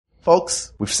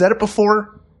Folks, we've said it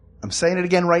before. I'm saying it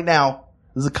again right now.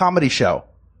 This is a comedy show.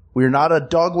 We are not a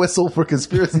dog whistle for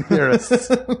conspiracy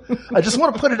theorists. I just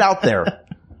want to put it out there.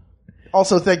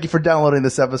 Also, thank you for downloading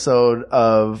this episode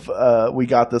of We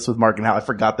Got This with Mark and Hal. I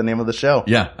forgot the name of the show.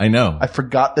 Yeah, I know. I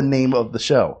forgot the name of the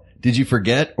show. Did you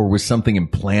forget, or was something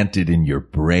implanted in your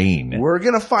brain? We're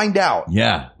going to find out.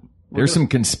 Yeah. There's some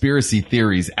conspiracy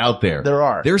theories out there. There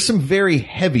are. There's some very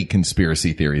heavy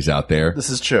conspiracy theories out there. This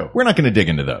is true. We're not going to dig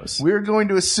into those. We're going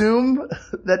to assume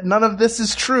that none of this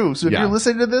is true. So if you're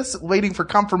listening to this, waiting for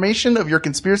confirmation of your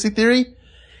conspiracy theory,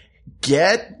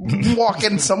 get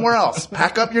walking somewhere else.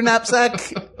 Pack up your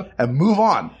knapsack and move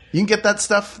on. You can get that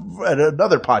stuff at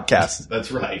another podcast.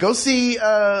 That's right. Go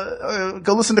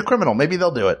listen to Criminal. Maybe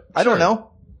they'll do it. I don't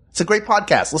know. It's a great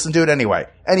podcast. Listen to it anyway.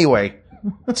 Anyway,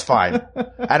 it's fine.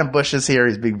 Adam Bush is here.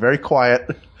 He's being very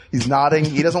quiet. He's nodding.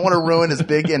 He doesn't want to ruin his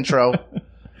big intro.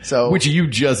 So, which you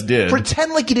just did.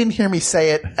 Pretend like you didn't hear me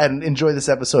say it and enjoy this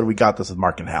episode. We Got This with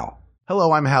Mark and Hal.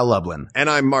 Hello, I'm Hal Lublin.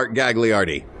 And I'm Mark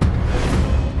Gagliardi.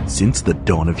 Since the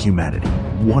dawn of humanity,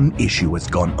 one issue has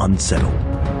gone unsettled.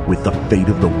 With the fate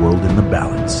of the world in the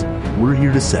balance, we're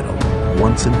here to settle,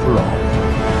 once and for all,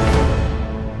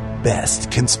 best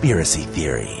conspiracy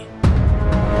theory.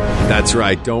 That's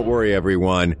right. Don't worry,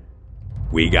 everyone.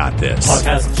 We got this.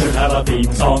 Podcast should have a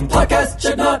theme song. Podcast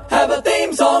should not have a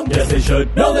theme song. Yes, they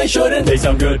should. No, they shouldn't. They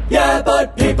sound good. Yeah,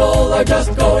 but people are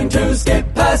just going to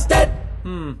skip past it.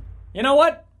 You know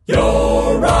what?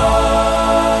 You're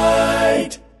right.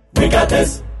 We got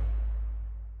this.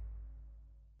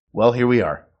 Well, here we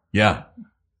are. Yeah.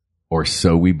 Or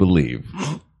so we believe.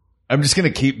 I'm just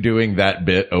going to keep doing that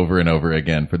bit over and over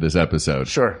again for this episode.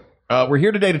 Sure. We're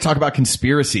here today to talk about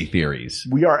conspiracy theories.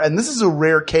 We are, and this is a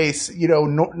rare case. You know,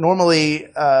 normally,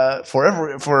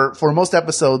 for most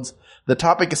episodes, the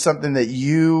topic is something that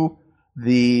you,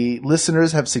 the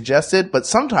listeners, have suggested. But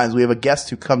sometimes we have a guest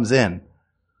who comes in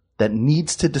that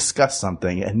needs to discuss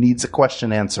something and needs a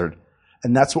question answered,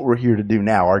 and that's what we're here to do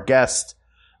now. Our guest,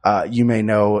 you may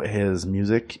know his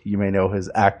music, you may know his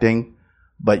acting,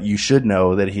 but you should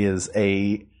know that he is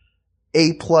a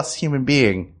A+ human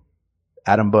being.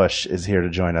 Adam Bush is here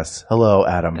to join us. Hello,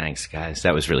 Adam. Thanks, guys.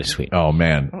 That was really sweet. Oh,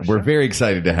 man. We're very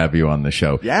excited to have you on the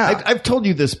show. Yeah. I've told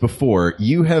you this before.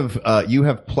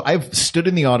 I've stood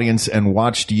in the audience and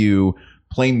watched you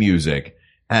play music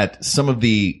at some of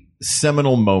the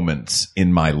seminal moments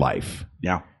in my life.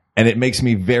 Yeah. And it makes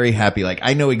me very happy. Like,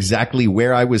 I know exactly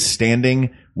where I was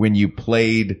standing when you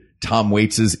played Tom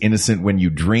Waits' Innocent When You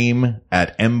Dream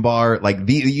at M-Bar. Like, I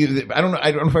don't know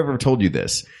if I've ever told you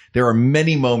this. There are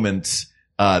many moments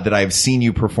that I've seen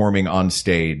you performing on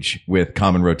stage with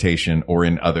Common Rotation or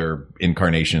in other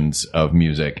incarnations of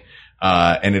music.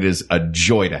 And it is a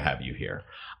joy to have you here.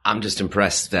 I'm just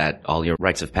impressed that all your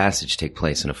rites of passage take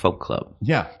place in a folk club.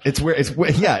 Yeah. It's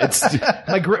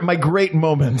my great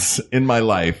moments in my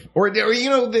life. Or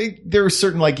you know, there are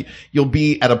certain, like, you'll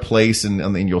be at a place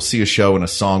and you'll see a show and a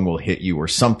song will hit you or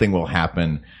something will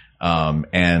happen.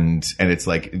 And it's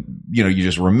like, you know, you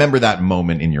just remember that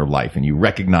moment in your life and you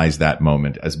recognize that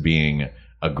moment as being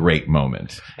a great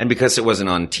moment. And because it wasn't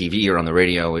on TV or on the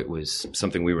radio, it was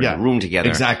something we were in a room together.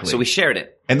 Exactly. So we shared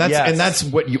it. And that's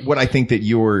what I think that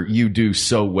you do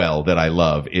so well that I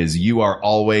love is you are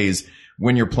always,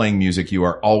 when you're playing music, you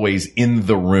are always in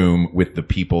the room with the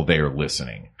people there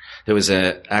listening. There was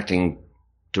a acting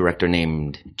director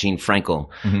named Gene Frankel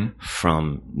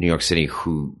from New York City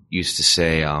who used to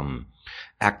say,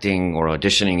 acting or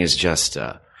auditioning is just,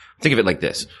 think of it like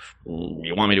this.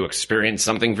 You want me to experience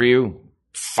something for you?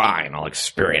 Fine, I'll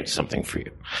experience something for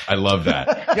you. I love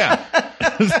that. Yeah.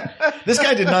 This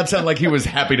guy did not sound like he was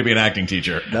happy to be an acting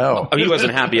teacher. No. Oh, he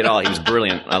wasn't happy at all. He was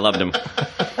brilliant. I loved him.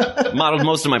 Modeled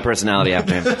most of my personality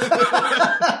after him.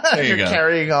 There you You're go.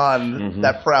 carrying on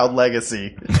that proud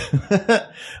legacy.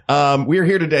 We're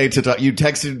here today to talk. You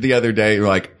texted the other day, you're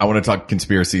like, I want to talk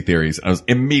conspiracy theories. I was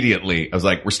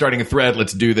like, we're starting a thread.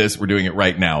 Let's do this. We're doing it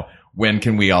right now. When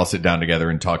can we all sit down together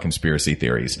and talk conspiracy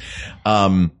theories?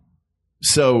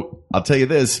 So I'll tell you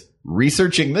this,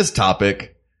 researching this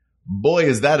topic, boy,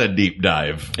 is that a deep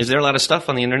dive. Is there a lot of stuff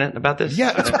on the internet about this?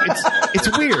 Yeah,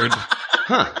 it's weird.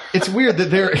 Huh. It's weird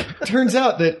that it turns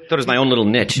out that I thought it was my own little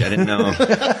niche. I didn't know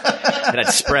that I'd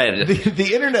spread.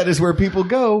 The internet is where people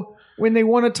go when they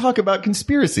want to talk about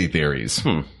conspiracy theories.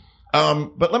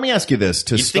 But let me ask you this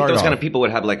to You start think those off. kind of people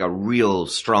would have like a real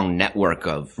strong network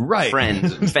of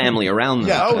friends and family around them?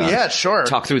 Yeah. Oh, yeah, sure.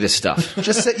 Talk through this stuff.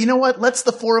 Just say, you know what? Let's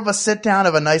the four of us sit down,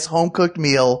 have a nice home-cooked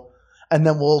meal, and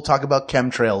then we'll talk about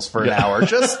chemtrails for an hour.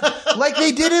 Just like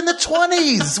they did in the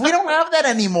 20s. We don't have that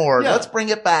anymore. Yeah. Let's bring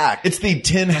it back. It's the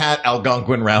Tin Hat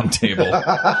Algonquin Round Table.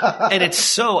 And it's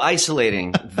so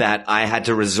isolating that I had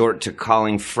to resort to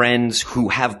calling friends who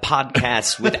have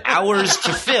podcasts with hours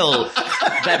to fill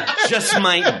that just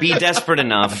might be desperate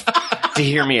enough to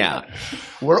hear me out.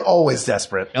 We're always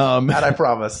desperate. That I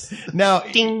promise. Now,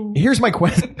 Ding. here's my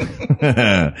question.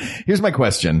 Here's my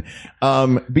question.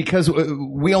 Because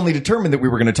we only determined that we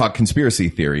were going to talk conspiracy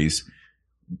theories.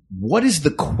 What is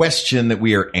the question that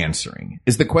we are answering?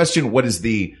 Is the question,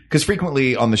 because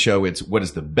frequently on the show, it's what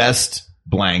is the best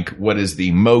blank? What is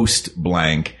the most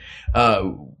blank?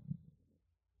 That's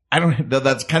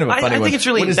kind of a funny one. I think it's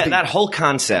really What is that whole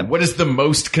concept. What is the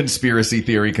most conspiracy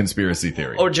theory?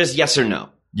 Or just yes or no.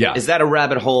 Yeah. Is that a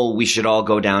rabbit hole we should all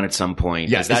go down at some point?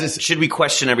 Yeah. Should we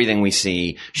question everything we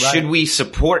see? Right. Should we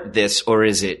support this, or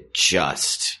is it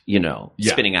just,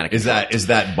 spinning out of control? Is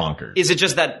that bonkers? Is it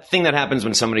just that thing that happens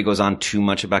when somebody goes on too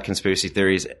much about conspiracy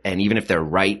theories, and even if they're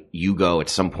right, you go at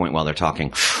some point while they're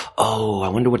talking, oh, I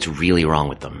wonder what's really wrong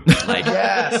with them. Like,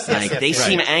 Yes. they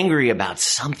seem angry about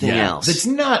something else. It's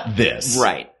not this.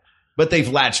 Right. But they've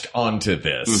latched onto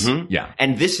this. Mhm. Yeah.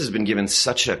 And this has been given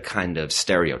such a kind of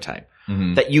stereotype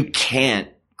Mm-hmm. that you can't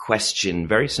question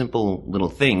very simple little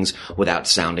things without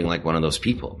sounding like one of those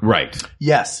people. Right.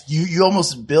 Yes, you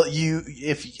almost build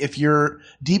if you're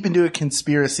deep into a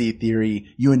conspiracy theory,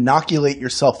 you inoculate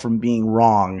yourself from being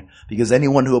wrong because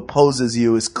anyone who opposes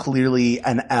you is clearly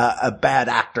a bad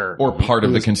actor Or part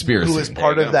of the conspiracy. who is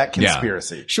part of that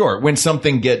conspiracy. Yeah. Sure. When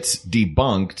something gets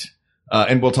debunked,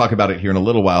 and we'll talk about it here in a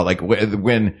little while, like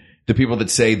when the people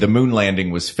that say the moon landing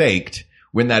was faked,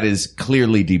 when that is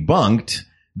clearly debunked,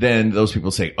 then those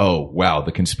people say, oh, wow,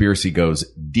 the conspiracy goes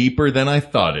deeper than I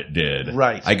thought it did.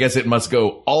 Right. I guess it must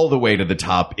go all the way to the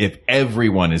top if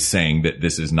everyone is saying that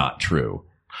this is not true.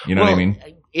 You know what I mean?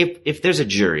 If there's a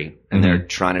jury and they're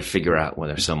trying to figure out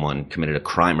whether someone committed a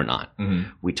crime or not,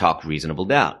 we talk reasonable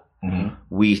doubt.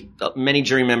 Many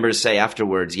jury members say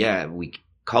afterwards, yeah, we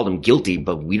called him guilty,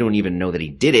 but we don't even know that he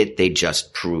did it. They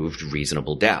just proved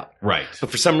reasonable doubt. Right. But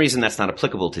for some reason, that's not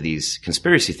applicable to these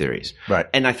conspiracy theories. Right.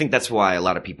 And I think that's why a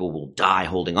lot of people will die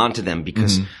holding on to them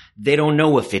because they don't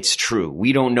know if it's true.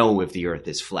 We don't know if the earth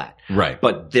is flat. Right.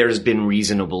 But there's been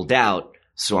reasonable doubt,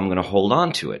 so I'm going to hold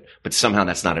on to it. But somehow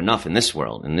that's not enough in this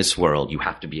world. In this world, you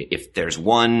have to be, if there's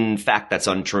one fact that's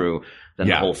untrue, then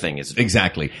the whole thing is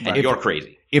exactly. And you're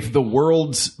crazy. If the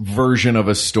world's version of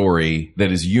a story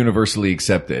that is universally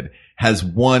accepted has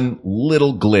one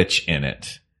little glitch in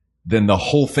it, then the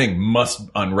whole thing must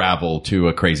unravel to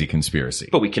a crazy conspiracy.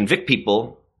 But we convict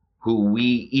people who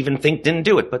we even think didn't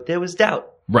do it, but there was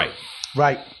doubt. Right.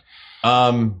 Right.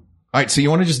 All right. So you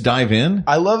want to just dive in?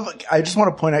 I just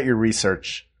want to point out your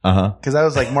research. Uh-huh. I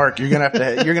was like, Mark, you're gonna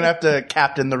have to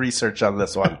captain the research on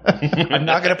this one. I'm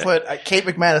not gonna put Kate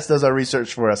McManus does our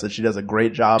research for us, and she does a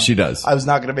great job. She does. I was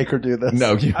not gonna make her do this.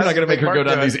 No, you're I was not going to make her Mark go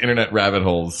down do it. these internet rabbit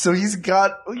holes. So you've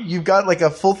got like a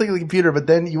full thing of the computer, but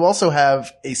then you also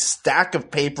have a stack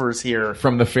of papers here,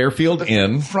 From the Fairfield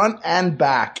Inn. front and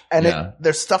back, and Yeah.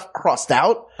 there's stuff crossed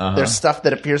out. There's stuff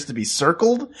that appears to be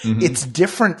circled. It's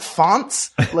different fonts.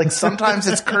 Like sometimes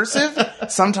it's cursive,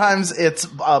 sometimes it's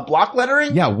block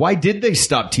lettering. Yeah. Why did they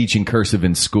stop teaching cursive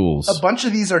in schools? A bunch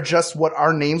of these are just what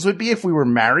our names would be if we were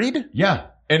married. Yeah.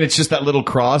 And it's just that little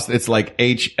cross. It's like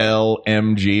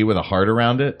HLMG with a heart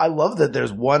around it. I love that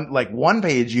there's one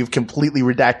page you've completely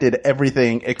redacted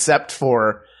everything except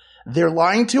for they're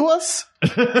lying to us.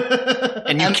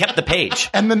 And you kept the page.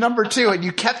 And the number 2, and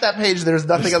you kept that page. There's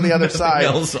nothing on the other side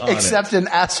else on except an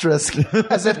asterisk,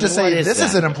 as if to say is this that?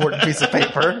 is an important piece of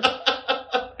paper.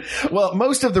 Well,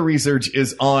 most of the research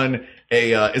is on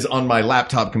my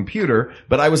laptop computer,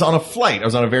 but I was on a flight. I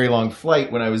was on a very long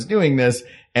flight when I was doing this,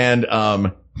 and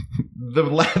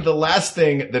the last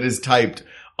thing that is typed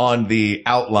on the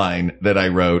outline that I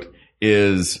wrote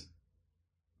is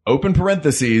open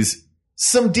parentheses,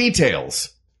 some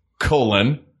details,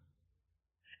 colon.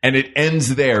 And it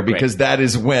ends there because that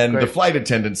is when the flight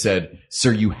attendant said,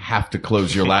 sir, you have to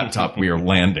close your laptop. We are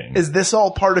landing. Is this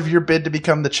all part of your bid to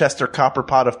become the Chester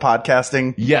Copperpot of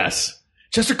podcasting? Yes.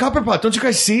 Chester Copperpot, don't you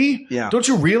guys see? Yeah. Don't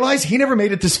you realize he never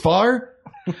made it this far?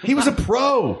 He was a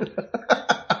pro.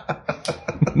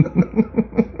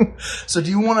 So do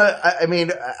you want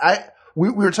to, we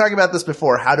were talking about this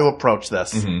before, how to approach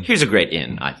this. Here's a great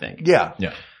in, I think. Yeah.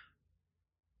 Yeah.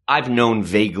 I've known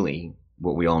vaguely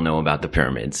what we all know about the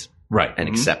pyramids Right. and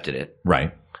accepted it.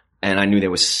 Right. And I knew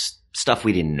there was stuff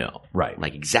we didn't know. Right.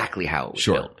 Like exactly how it was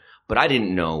Sure. built. But I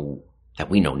didn't know that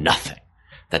we know nothing.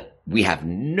 That we have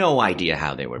no idea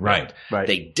how they were built. Right. Right.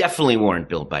 They definitely weren't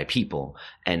built by people,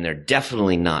 and they're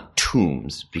definitely not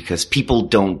tombs, because people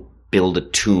don't build a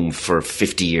tomb for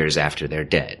 50 years after they're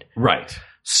dead. Right.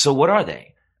 So what are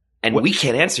they? And we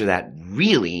can't answer that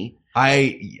really.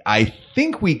 I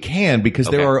think we can, because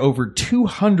Okay. there are over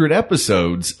 200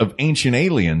 episodes of Ancient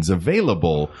Aliens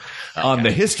available on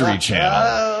the History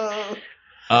Channel. Is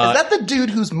that the dude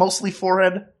who's mostly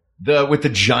forehead? With the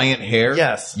giant hair?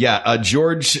 Yes. Yeah,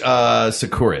 George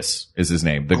Sakouris is his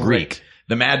name, the Great. Greek.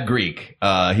 The Mad Greek.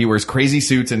 He wears crazy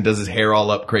suits and does his hair all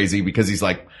up crazy because he's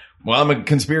like, well, I'm a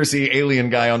conspiracy alien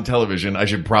guy on television. I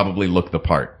should probably look the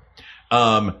part.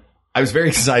 I was very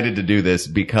excited to do this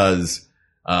because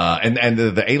and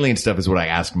the alien stuff is what I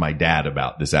asked my dad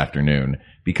about this afternoon,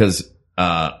 because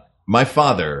my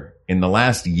father, in the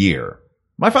last year,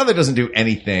 my father doesn't do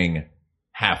anything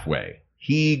halfway.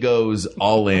 He goes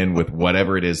all in with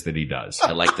whatever it is that he does.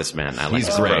 I like this man. I like He's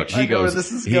this great. approach. I know where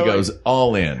this is He going. goes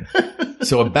all in.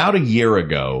 So about a year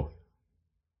ago,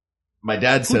 my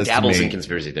dad Who says to dabbles me, in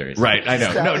conspiracy theories? right, I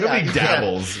know. No, Yeah, nobody you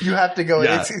dabbles. can't. You have to go.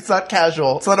 Yeah. It's not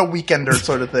casual. It's not a weekender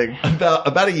sort of thing.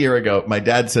 About a year ago, my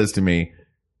dad says to me,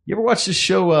 you ever watch this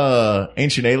show,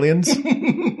 Ancient Aliens?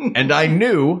 And I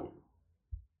knew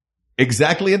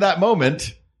exactly in that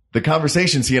moment the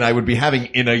conversations he and I would be having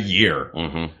in a year.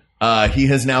 Mm-hmm. He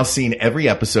has now seen every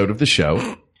episode of the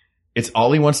show. It's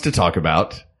all he wants to talk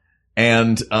about.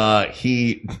 And,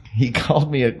 he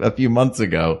called me a few months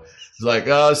ago. He's like,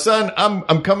 son,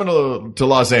 I'm coming to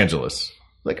Los Angeles.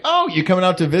 Like, oh, you coming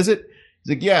out to visit?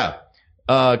 He's like, yeah.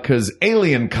 Cause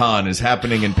Alien Con is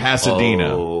happening in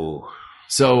Pasadena. Oh.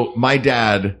 So my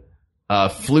dad,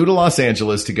 flew to Los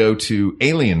Angeles to go to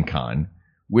Alien Con,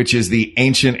 which is the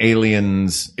Ancient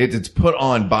Aliens. It's put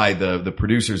on by the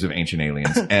producers of Ancient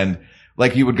Aliens. And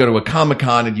like you would go to a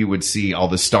Comic-Con and you would see all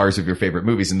the stars of your favorite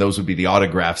movies, and those would be the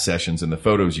autograph sessions and the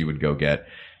photos you would go get.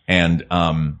 And,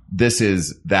 this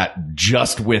is that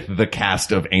just with the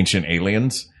cast of Ancient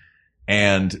Aliens.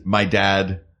 And my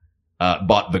dad,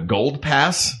 bought the gold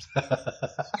pass.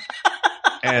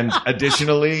 And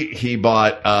additionally, he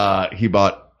bought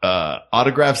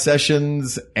autograph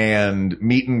sessions and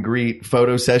meet and greet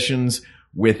photo sessions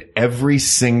with every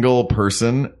single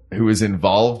person who is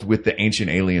involved with the Ancient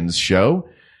Aliens show.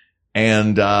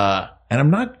 And I'm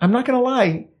not going to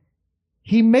lie.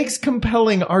 He makes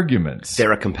compelling arguments.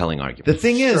 They're a compelling argument. The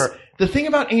thing is, Sure. the thing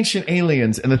about Ancient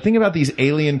Aliens and the thing about these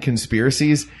alien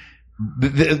conspiracies,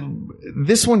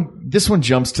 this one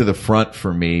jumps to the front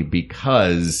for me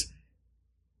because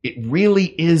it really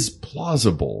is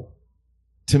plausible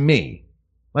to me.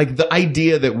 Like the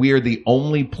idea that we are the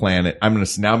only planet. I'm going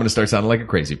to start sounding like a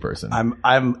crazy person.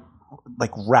 I'm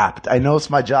like wrapped. I know it's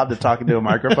my job to talk into a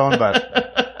microphone,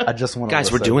 but I just want to.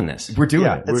 Guys, we're doing this. We're doing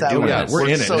Yeah, it. it's We're doing happening. it. We're We're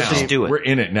in it so now. deep. Do it. We're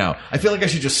in it now. I feel like I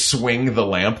should just swing the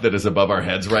lamp that is above our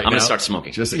heads right now. I'm gonna start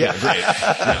smoking. Just great.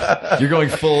 Yeah. You're going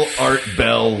full Art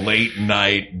Bell, late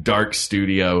night, dark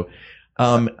studio.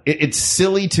 It's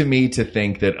silly to me to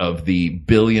think that of the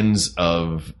billions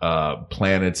of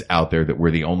planets out there that we're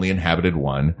the only inhabited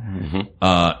one.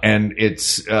 Mm-hmm. And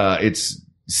it's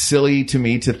silly to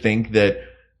me to think that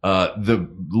the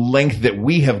length that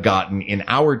we have gotten in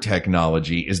our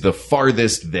technology is the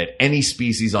farthest that any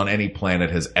species on any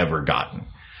planet has ever gotten.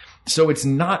 So it's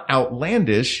not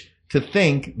outlandish to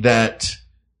think that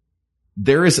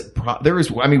there is,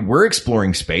 I mean, we're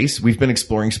exploring space. We've been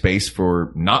exploring space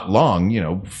for not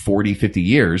long, 40, 50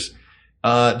 years,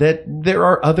 that there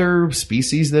are other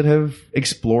species that have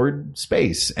explored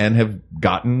space and have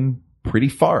gotten pretty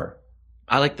far.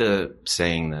 I like the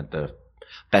saying that the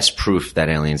best proof that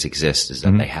aliens exist is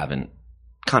that they haven't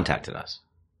contacted us.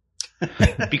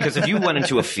 Because if you went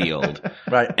into a field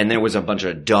Right. and there was a bunch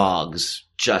of dogs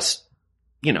just,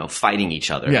 fighting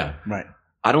each other. Yeah. Right.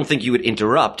 I don't think you would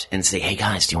interrupt and say, hey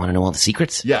guys, do you want to know all the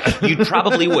secrets? Yeah. You'd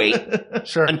probably wait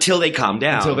Sure. until they calm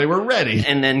down. Until they were ready.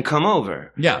 and then come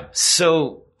over. Yeah.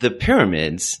 So the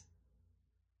pyramids,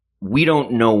 we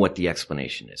don't know what the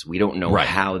explanation is. We don't know Right.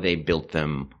 how they built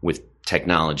them with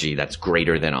technology that's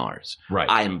greater than ours. Right.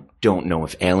 I don't know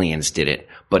if aliens did it,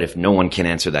 but if no one can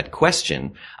answer that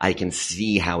question, I can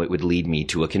see how it would lead me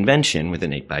to a convention with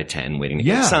an 8x10 waiting to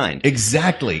get signed.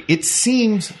 Exactly. It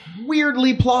seems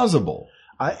weirdly plausible.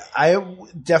 I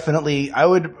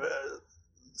would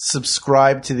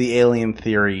subscribe to the alien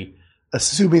theory,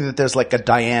 assuming that there's like a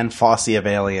Diane Fossey of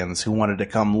aliens who wanted to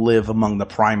come live among the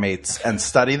primates and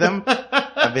study them.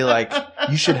 I'd be like,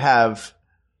 you should have,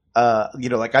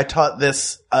 like I taught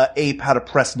this ape how to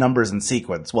press numbers in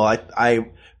sequence. Well, I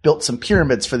built some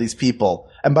pyramids for these people.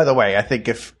 And by the way, I think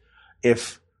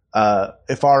if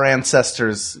if our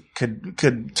ancestors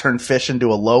could turn fish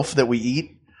into a loaf that we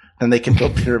eat, then they can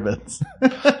build pyramids.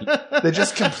 They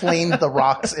just complained the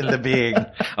rocks into being.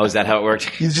 Oh, is that how it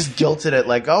worked? You just guilted it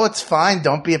like, oh, it's fine.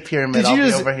 Don't be a pyramid. I'll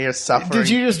be over here suffering. Did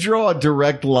you just draw a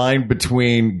direct line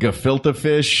between gefilte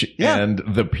fish Yeah. and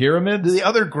the pyramids? The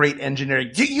other great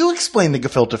engineering. You explain the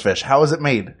gefilte fish. How is it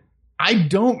made? I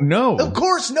don't know. Of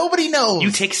course, nobody knows. You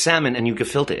take salmon and you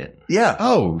gefilte it. Yeah.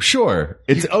 Oh, sure.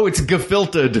 It's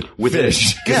gefilted With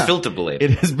fish. Yeah. Gefilte blade.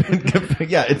 It has been,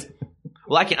 it's,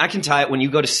 Well, I can tie it when you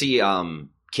go to see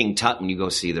King Tut, when you go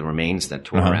see the remains that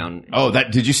tour around. oh,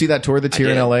 did you see that tour that's I here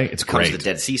in did. LA? It's It comes great. to the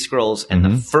Dead Sea Scrolls, and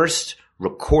the first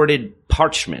recorded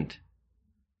parchment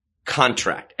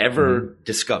contract ever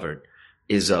discovered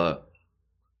is a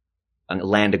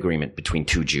land agreement between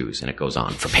two Jews, and it goes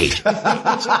on for pages.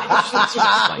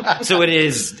 So it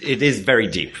is very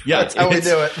deep. Yeah, That's how we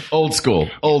do it. Old school.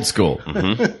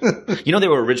 You know, they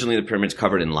were originally the pyramids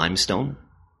covered in limestone,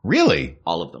 Really?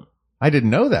 all of them, I didn't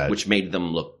know that. which made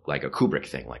them look like a Kubrick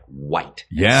thing, like white,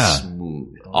 Yeah.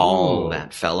 smooth. All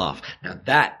that fell off. Now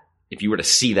that, if you were to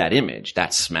see that image,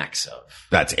 that smacks of.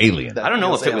 That's alien. That I don't know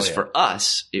feels if it was alien. for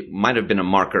us. It might have been a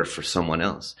marker for someone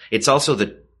else. It's also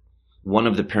one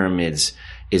of the pyramids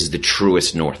is the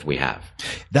truest north we have.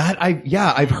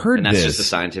 I've heard And that's this. just a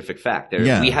scientific fact.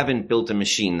 Yeah. We haven't built a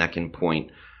machine that can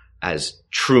point as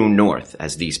true north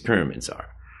as these pyramids are.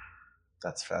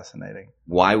 That's fascinating.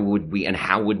 Why would we, and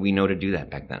how would we know to do that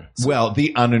back then? Well,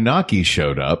 the Anunnaki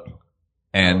showed up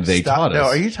and they Stop. taught us. No,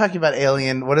 are you talking about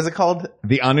alien? What is it called?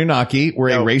 The Anunnaki were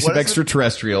a No, race what of is it?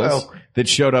 extraterrestrials Oh. that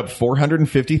showed up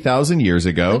 450,000 years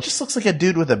ago It just looks like a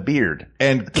dude with a beard.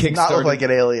 and Does not look kickstarted. like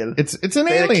an alien. It's an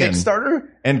They had a alien Kickstarter?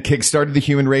 and kickstarted the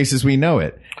human race as we know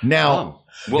it. Now,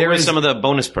 What there were is- some of the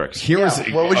bonus perks? here Yeah, was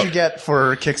what would you get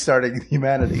for kickstarting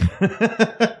humanity?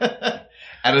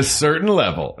 at a certain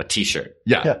level. A t-shirt.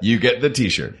 Yeah, you get the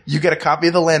T-shirt. You get a copy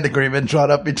of the land agreement drawn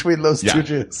up between those Yeah. two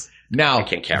Jews. Now, I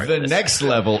can't carry the this. next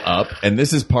level up, and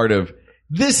this is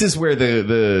where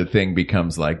the thing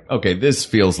becomes like, okay, this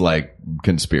feels like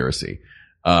conspiracy.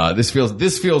 This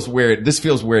feels where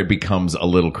it becomes a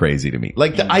little crazy to me.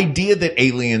 Like the idea that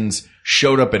aliens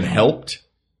showed up and helped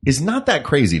is not that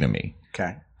crazy to me.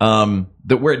 Okay.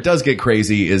 That where it does get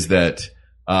crazy is that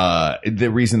the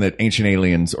reason that ancient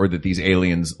aliens or that these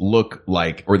aliens look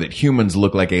like, or that humans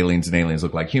look like aliens and aliens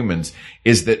look like humans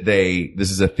is that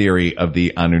this is a theory of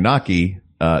the Anunnaki,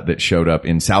 that showed up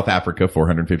in South Africa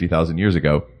 450,000 years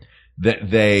ago,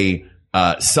 that they,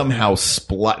 somehow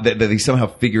that they somehow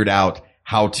figured out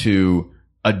how to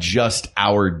adjust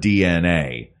our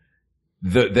DNA.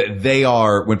 That they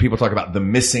are, when people talk about the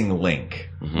missing link,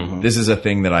 this is a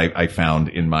thing that I found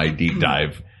in my deep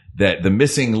dive, that the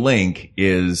missing link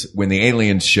is when the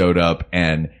aliens showed up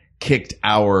and kicked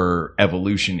our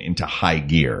evolution into high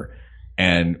gear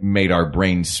and made our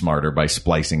brains smarter by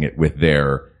splicing it with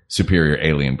their superior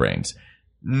alien brains.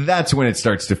 That's when it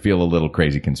starts to feel a little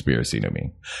crazy conspiracy to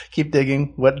me. Keep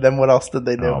digging. What else did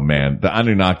they do? Oh man, the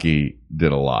Anunnaki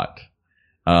did a lot.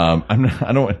 I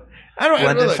don't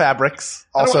Blended fabrics,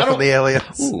 also I don't- from the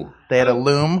aliens. Ooh. They had a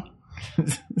loom.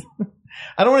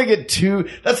 I don't want to get too,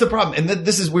 that's the problem.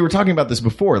 And we were talking about this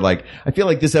before. Like, I feel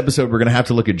like this episode, we're going to have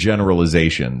to look at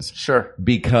generalizations. Sure.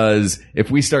 Because if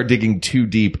we start digging too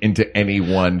deep into any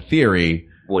one theory,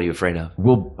 What are you afraid of?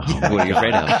 we'll, What are you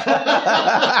afraid of?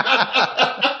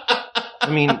 I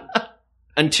mean,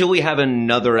 until we have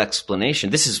another explanation,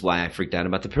 this is why I freaked out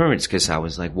about the pyramids, because I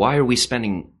was like, why are we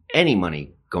spending any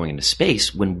money going into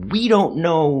space when we don't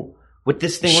know what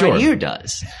this thing Sure. right here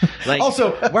does? Like,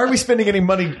 also, why are we spending any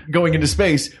money going into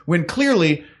space when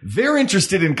clearly they're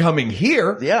interested in coming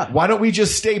here? Yeah. Why don't we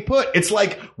just stay put? It's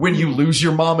like when you lose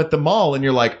your mom at the mall and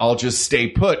you're like, I'll just stay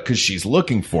put because she's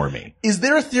looking for me. Is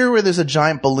there a theory where there's a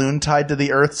giant balloon tied to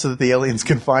the Earth so that the aliens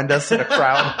can find us in a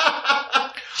crowd?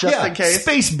 Just in case.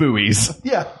 Space buoys.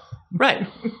 Yeah. right.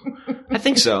 I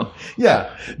think so.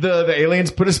 Yeah. The aliens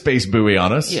put a space buoy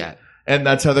on us. Yeah. And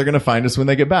that's how they're going to find us when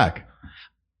they get back.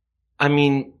 I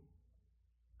mean,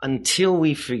 until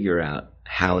we figure out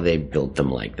how they built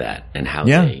them like that and how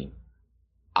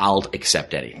I'll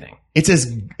accept anything. It's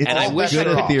as I wish good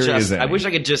a theory as any. I wish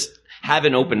I could just have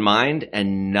an open mind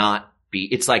and not be.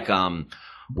 It's like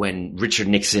when Richard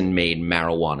Nixon made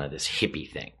marijuana this hippie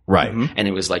thing, Right. and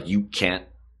it was like you can't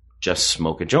just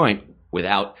smoke a joint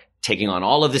without taking on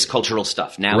all of this cultural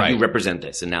stuff. Now Right. you represent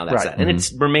this, and now that's Right. that, and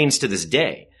it remains to this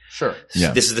day. Sure.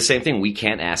 Yeah. This is the same thing. We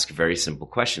can't ask very simple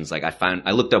questions. Like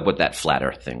I looked up what that flat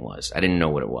Earth thing was. I didn't know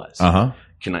what it was. Uh-huh.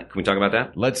 Can we talk about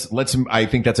that? Let's, I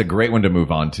think that's a great one to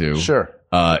move on to. Sure.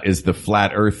 Is the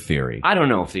flat earth theory. I don't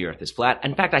know if the Earth is flat.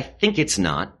 In fact, I think it's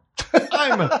not.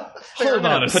 Hold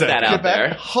on a Put that second. out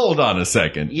there. Hold on a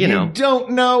second. You know.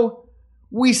 don't know?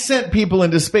 We sent people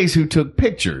into space who took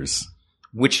pictures.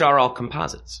 Which are all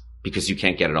composites, because you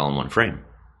can't get it all in one frame.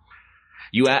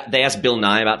 They asked Bill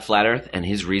Nye about Flat Earth, and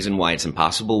his reason why it's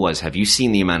impossible was, have you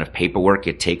seen the amount of paperwork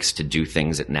it takes to do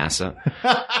things at NASA?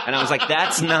 And I was like,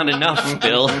 that's not enough,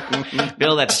 Bill.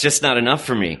 Bill, that's just not enough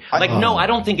for me. No, I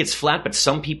don't think it's flat, but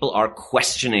some people are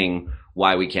questioning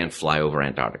why we can't fly over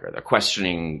Antarctica. They're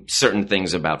questioning certain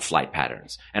things about flight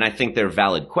patterns. And I think they're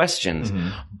valid questions,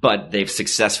 but they've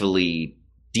successfully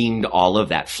deemed all of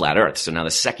that flat Earth. So now the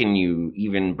second you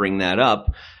even bring that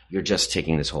up, you're just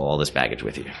taking all this baggage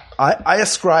with you. I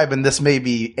ascribe, and this may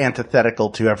be antithetical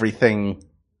to everything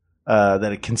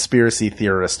that a conspiracy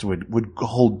theorist would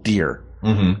hold dear.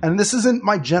 And this isn't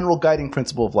my general guiding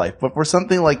principle of life, but for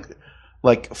something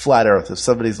like flat Earth, if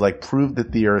somebody's like, prove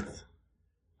that the Earth,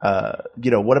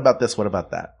 what about this? What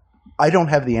about that? I don't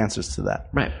have the answers to that.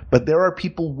 Right. But there are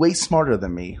people way smarter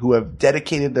than me who have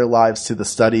dedicated their lives to the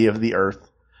study of the Earth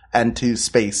and to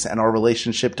space and our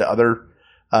relationship to other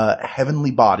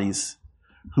heavenly bodies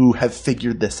who have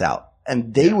figured this out.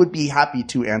 And they would be happy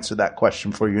to answer that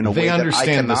question for you in a way that I cannot. They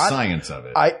understand the science of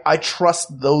it. I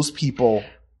trust those people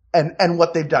and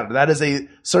what they've done. That is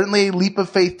certainly a leap of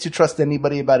faith to trust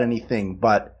anybody about anything.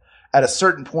 But at a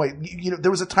certain point,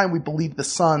 there was a time we believed the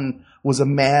sun was a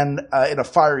man in a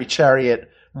fiery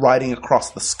chariot riding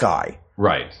across the sky.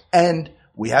 Right. And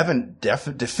we haven't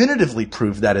definitively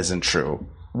proved that isn't true.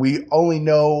 We only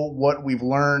know what we've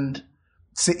learned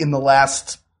in the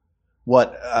last,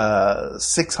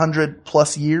 600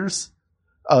 plus years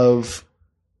of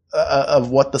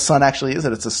what the sun actually is,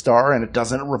 that it's a star and it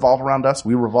doesn't revolve around us.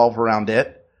 We revolve around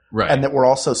it. Right. And that we're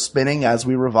also spinning as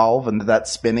we revolve, and that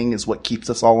spinning is what keeps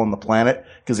us all on the planet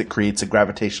because it creates a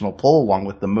gravitational pull along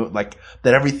with the moon. Like,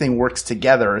 that everything works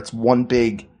together. It's one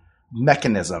big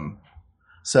mechanism.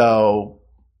 So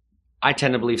I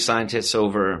tend to believe scientists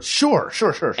over sure.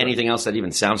 anything else that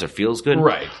even sounds or feels good.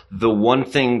 Right. The one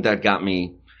thing that got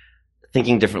me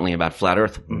thinking differently about flat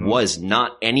Earth was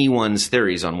not anyone's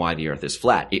theories on why the Earth is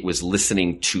flat. It was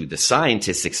listening to the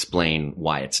scientists explain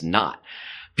why it's not.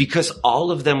 Because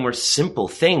all of them were simple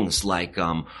things like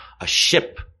a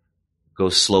ship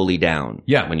goes slowly down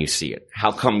when you see it.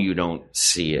 How come you don't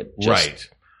see it? Right.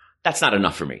 That's not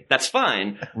enough for me. That's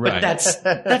fine. Right. But that's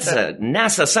a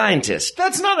NASA scientist.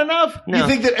 That's not enough. No. You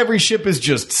think that every ship is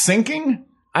just sinking?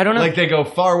 I don't know. Like they go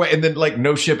far away and then like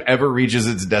no ship ever reaches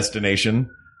its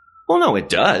destination? Well, no, it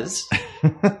does.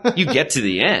 You get to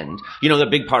the end. The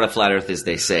big part of flat Earth is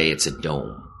they say it's a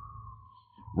dome.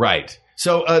 Right.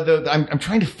 So I'm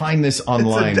trying to find this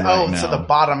online right now. So the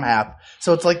bottom half.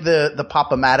 So it's like the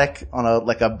Pop-O-Matic on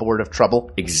a board of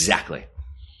trouble. Exactly.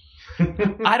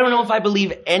 I don't know if I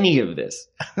believe any of this.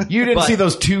 You didn't see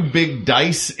those two big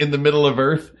dice in the middle of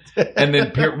Earth? And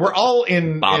then we're all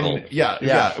in bubble.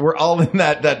 We're all in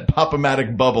that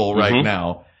Pop-O-Matic bubble right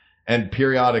now. And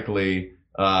periodically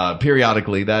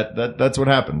that's what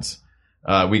happens.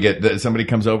 We get somebody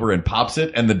comes over and pops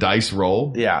it and the dice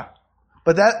roll. Yeah.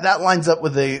 But that lines up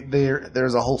with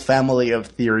there's a whole family of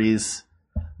theories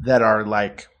that are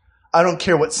like, I don't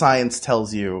care what science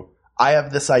tells you. I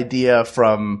have this idea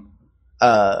from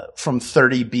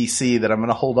 30 BC that I'm going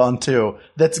to hold on to.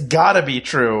 That's got to be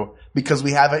true because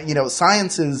we haven't,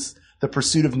 science is the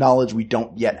pursuit of knowledge we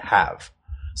don't yet have.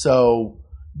 So,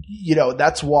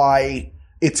 that's why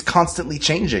it's constantly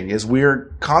changing, is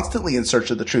we're constantly in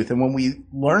search of the truth. And when we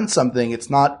learn something,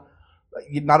 it's not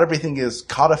everything is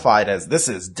codified as this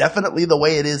is definitely the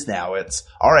way it is now. It's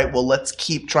all right. Well, let's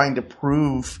keep trying to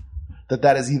prove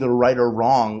that is either right or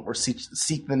wrong, or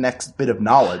seek the next bit of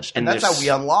knowledge. And that's how we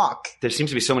unlock. There seems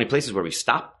to be so many places where we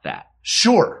stop that.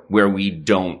 Sure. Where we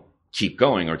don't keep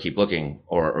going or keep looking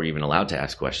or even allowed to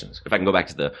ask questions. If I can go back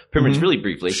to the pyramids really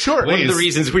briefly. Sure. One of the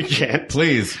reasons we can't.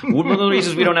 Please. One of the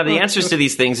reasons we don't have the answers to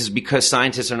these things is because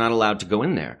scientists are not allowed to go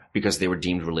in there because they were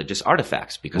deemed religious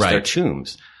artifacts because they're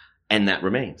tombs. And that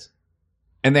remains.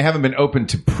 And they haven't been open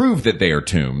to prove that they are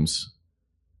tombs.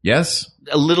 Yes?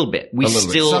 A little bit. We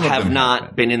still have not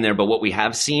have been in there, but what we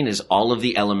have seen is all of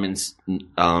the elements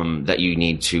that you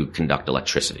need to conduct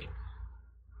electricity.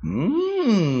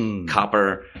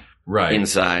 Copper,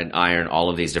 inside, iron, all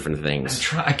of these different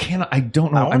things. I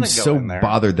don't know. I'm so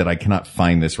bothered that I cannot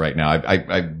find this right now.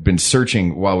 I've been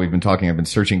searching while we've been talking. I've been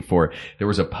searching for, there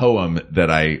was a poem that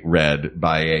I read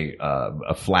by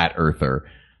a flat earther.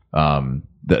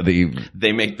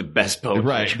 They make the best poetry.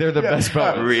 Right. They're the best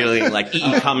poets. Really, like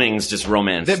E.E. Cummings, just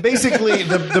romance. Basically,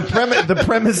 the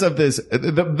premise of this,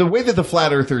 the way that the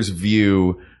flat earthers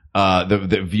view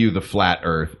the flat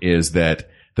earth is that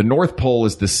the North Pole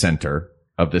is the center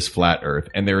of this flat Earth,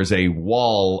 and there is a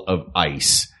wall of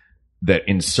ice that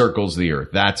encircles the Earth.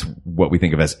 That's what we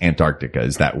think of as Antarctica,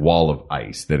 is that wall of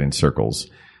ice that encircles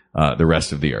the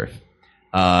rest of the Earth.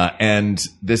 And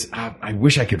this, I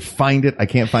wish I could find it. I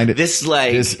can't find it. This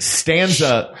like This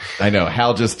stanza, I know,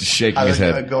 Hal just shaking his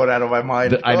head. Going out of my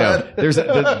mind. I know. There's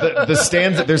the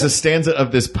stanza. There's a stanza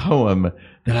of this poem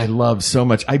that I love so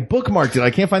much. I bookmarked it.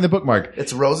 I can't find the bookmark.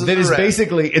 It's roses. That are is red.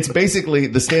 basically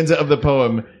the stanza of the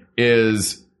poem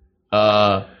is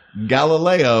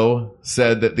Galileo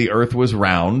said that the Earth was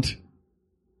round.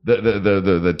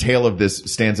 The tale of this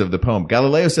stanza of the poem.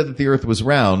 Galileo said that the Earth was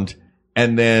round,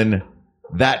 and then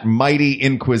that mighty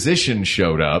Inquisition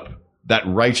showed up. That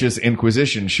righteous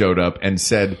Inquisition showed up and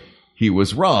said he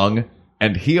was wrong,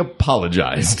 and he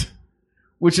apologized.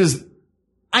 Which is,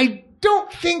 I don't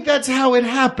think that's how it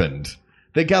happened.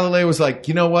 That Galileo was like,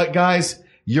 you know what, guys?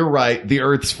 You're right. The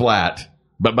Earth's flat.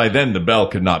 But by then, the bell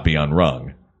could not be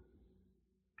unrung.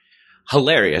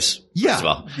 hilarious. Yeah. First of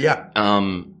all. Yeah.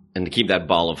 And to keep that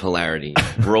ball of hilarity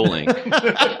rolling.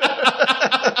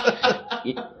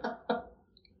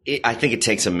 I think it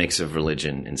takes a mix of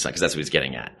religion and science, because that's what he's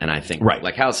getting at. And I think, Right.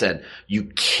 like Hal said, you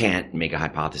can't make a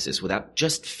hypothesis without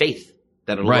just faith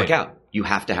that it'll Right. work out. You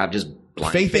have to have just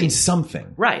blind Faith in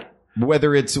something. Right.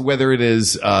 Whether it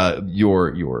is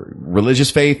your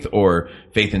religious faith, or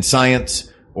faith in science,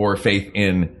 or faith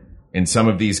in some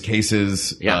of these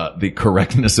cases, Yeah. the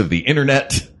correctness of the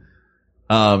internet.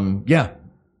 Yeah.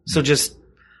 So just,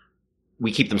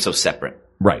 we keep them so separate.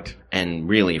 Right. And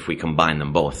really, if we combine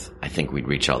them both, I think we'd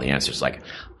reach all the answers. Like,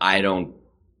 I don't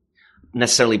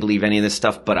necessarily believe any of this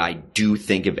stuff, but I do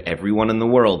think if everyone in the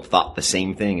world thought the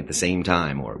same thing at the same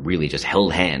time, or really just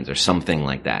held hands or something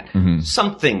like that,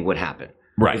 something would happen.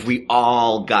 Right. If we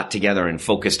all got together and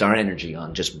focused our energy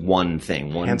on just one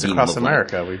thing, one Hands beam across of light.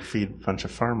 America, we'd feed a bunch of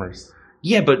farmers.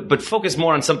 Yeah, but focus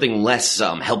more on something less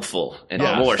helpful and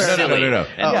more fair. silly No.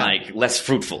 and Yeah. like less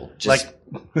fruitful. Just,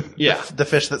 Like yeah. The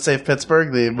Fish That Saved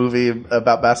Pittsburgh, the movie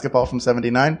about basketball from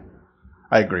 '79.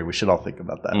 I agree. We should all think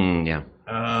about that. Yeah,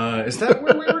 Is that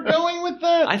where we were going with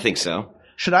that? I think so.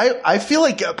 Should I feel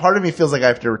like part of me feels like I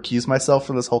have to recuse myself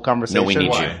from this whole conversation. No, we need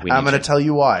Why? you. We I'm need going to you. tell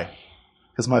you why.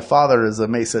 Because my father is a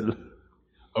Mason.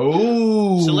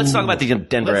 Oh. So let's talk about the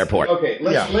Denver airport. Okay,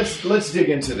 let's dig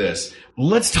into this.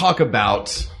 Let's talk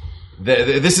about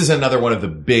this is another one of the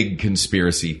big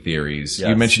conspiracy theories. Yes.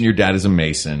 You mentioned your dad is a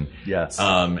Mason. Yes.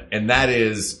 And that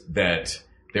is that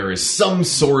there is some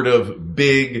sort of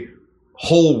big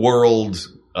whole world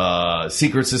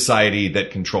secret society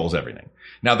that controls everything.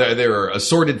 Now there are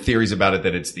assorted theories about it,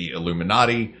 that it's the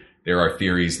Illuminati. There are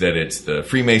theories that it's the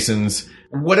Freemasons.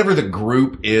 Whatever the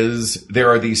group is, there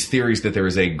are these theories that there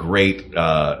is a great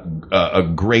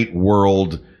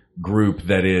world group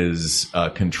that is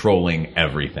controlling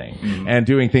everything and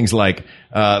doing things like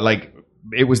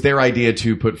it was their idea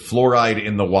to put fluoride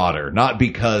in the water, not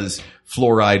because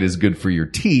fluoride is good for your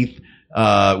teeth,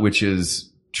 which is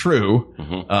true,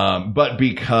 but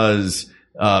because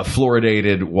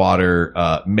fluoridated water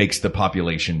makes the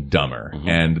population dumber,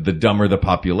 and the dumber the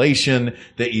population,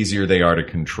 the easier they are to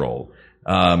control.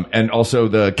 And also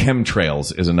the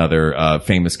chemtrails is another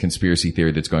famous conspiracy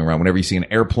theory that's going around. Whenever you see an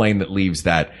airplane that leaves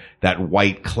that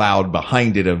white cloud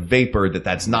behind it of vapor,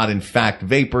 that's not in fact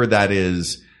vapor, that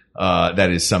is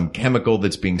some chemical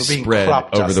that's being spread crop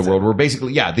over the dusted. world. Where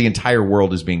basically, the entire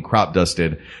world is being crop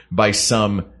dusted by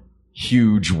some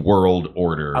huge world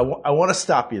order. I want to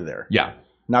stop you there. Yeah.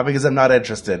 Not because I'm not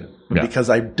interested, but Yeah. because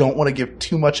I don't want to give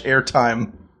too much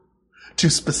airtime to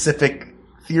specific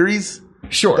theories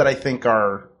Sure. that I think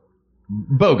are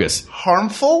Bogus.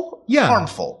 harmful. Yeah.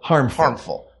 Harmful.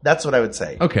 That's what I would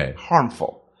say. Okay.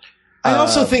 Harmful. I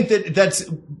also think that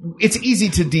it's easy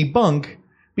to debunk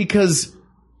because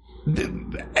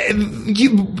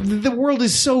the world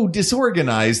is so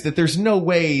disorganized that there's no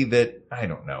way that, I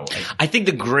don't know. I think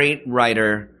the great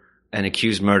writer and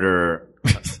accused murderer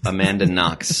Amanda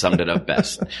Knox summed it up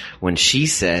best when she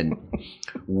said,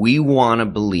 we want to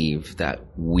believe that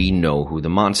we know who the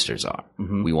monsters are.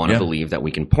 We want to believe that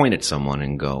we can point at someone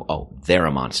and go, oh, they're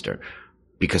a monster,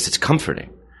 because it's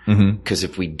comforting. Because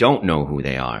if we don't know who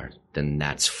they are, then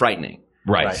that's frightening.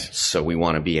 Right. So we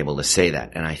want to be able to say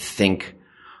that. And I think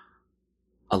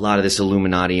a lot of this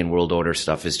Illuminati and world order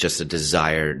stuff is just a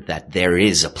desire that there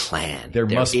is a plan. There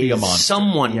must be a is- monster.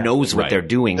 Someone knows what Right. they're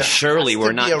doing. Surely has we're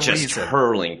to be not a just reason.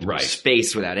 hurling through Right.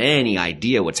 space without any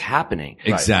idea what's happening.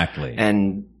 Exactly.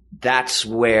 And that's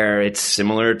where it's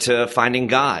similar to finding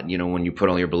God. You know, when you put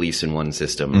all your beliefs in one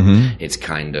system, it's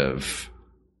kind of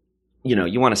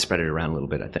you want to spread it around a little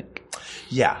bit, I think.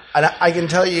 Yeah. And I can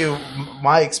tell you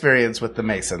my experience with the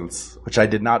Masons, which I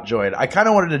did not join. I kind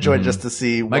of wanted to join just to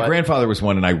see My grandfather was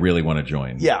one, and I really want to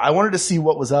join. Yeah, I wanted to see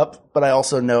what was up, but I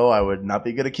also know I would not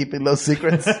be good at keeping those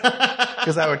secrets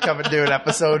because I would come and do an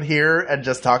episode here and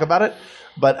just talk about it.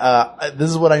 But this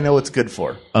is what I know it's good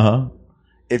for. Uh-huh.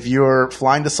 If you're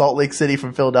flying to Salt Lake City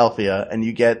from Philadelphia and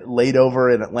you get laid over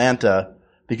in Atlanta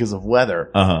because of weather,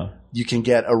 you can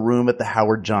get a room at the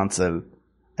Howard Johnson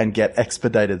and get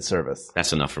expedited service.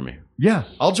 That's enough for me. Yeah,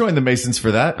 I'll join the Masons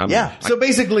for that. Yeah. So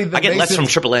basically, I get less from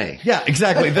AAA. Yeah,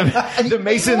 exactly. The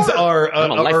Masons are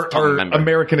member.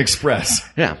 American Express.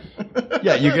 Yeah.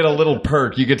 Yeah, you get a little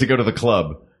perk. You get to go to the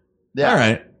club. Yeah. All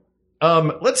right.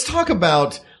 Let's talk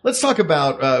about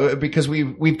because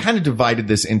we've kind of divided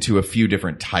this into a few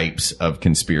different types of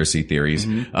conspiracy theories.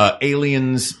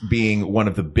 Aliens being one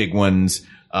of the big ones.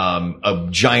 A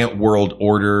giant world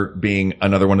order being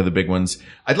another one of the big ones.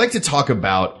 I'd like to talk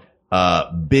about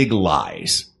big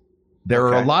lies. There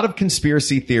are a lot of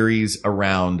conspiracy theories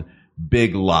around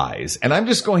big lies, and I'm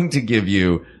just going to give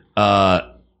you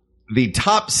the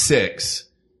top 6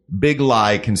 big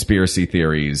lie conspiracy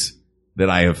theories that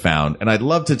I have found, and I'd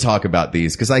love to talk about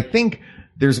these because I think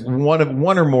there's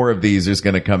one or more of these is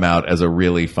going to come out as a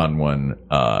really fun one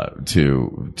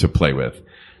to play with.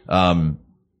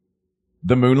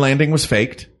 The moon landing was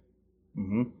faked.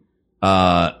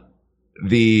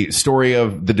 The story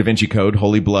of the Da Vinci Code,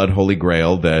 Holy Blood, Holy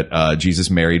Grail, that Jesus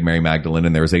married Mary Magdalene,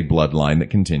 and there's a bloodline that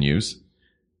continues.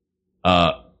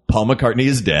 Paul McCartney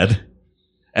is dead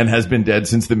and has been dead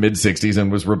since the mid-'60s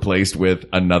and was replaced with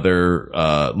another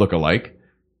lookalike.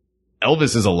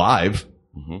 Elvis is alive.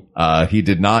 He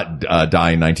did not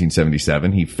die in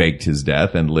 1977. He faked his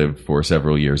death and lived for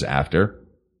several years after.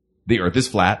 The Earth is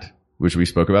flat, which we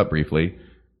spoke about briefly.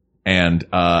 And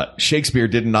Shakespeare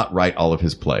did not write all of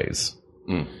his plays.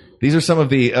 These are some of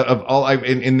the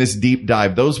in this deep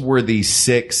dive. Those were the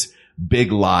 6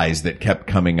 big lies that kept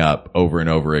coming up over and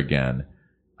over again.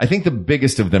 I think the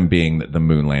biggest of them being that the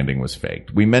moon landing was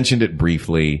faked. We mentioned it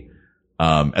briefly.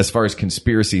 As far as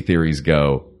conspiracy theories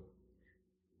go,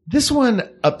 this one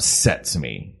upsets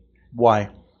me. Why?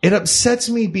 It upsets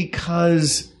me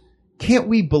because can't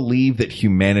we believe that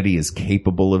humanity is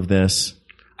capable of this?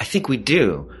 I think we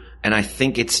do. And I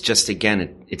think it's just,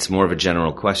 again, it's more of a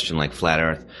general question like flat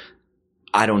Earth.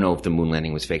 I don't know if the moon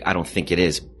landing was fake. I don't think it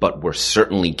is, but we're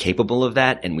certainly capable of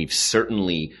that. And we've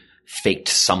certainly faked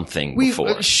something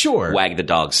before. Sure. Wag the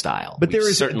dog style. But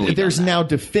there's now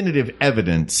definitive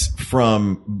evidence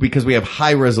because we have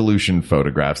high resolution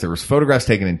photographs. There was photographs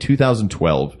taken in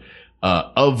 2012,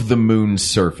 of the moon's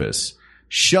surface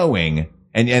showing,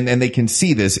 and they can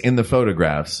see this in the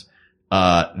photographs.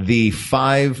 There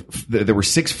were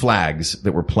 6 flags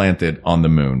that were planted on the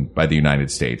moon by the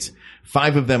United States.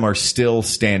 5 of them are still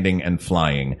standing and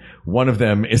flying. One of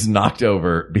them is knocked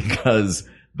over because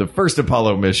the first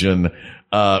Apollo mission,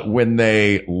 when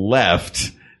they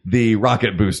left, the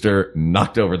rocket booster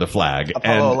knocked over the flag.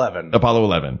 Apollo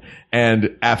 11.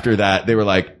 And after that, they were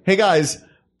like, hey guys,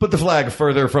 put the flag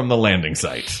further from the landing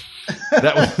site.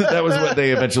 That was what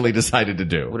they eventually decided to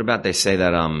do. What about they say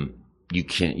that,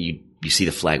 you see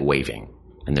the flag waving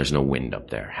and there's no wind up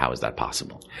there. How is that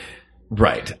possible?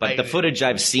 Right. But the footage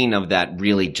I've seen of that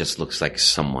really just looks like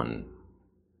someone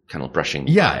kind of brushing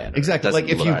by Yeah, it. exactly. Like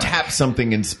if you tap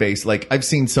something in space, like I've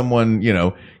seen someone,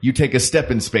 you take a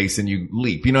step in space and you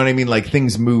leap. You know what I mean? Like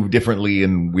things move differently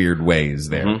in weird ways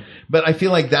there. But I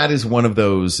feel like that's one of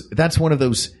those.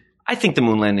 I think the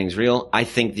moon landing's real. I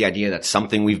think the idea that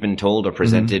something we've been told or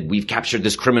presented, we've captured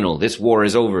this criminal, this war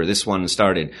is over, this one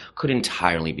started, could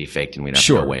entirely be faked and we'd have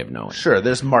no way of knowing. Sure,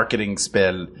 there's marketing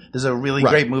spin. There's a really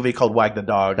great movie called Wag the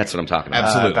Dog. That's what I'm talking about.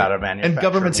 Absolutely. About a manufactured and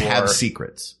governments war. have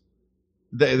secrets.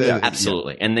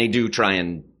 Absolutely. And they do try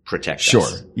and protect Sure.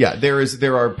 us. Yeah,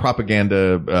 there are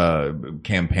propaganda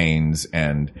campaigns,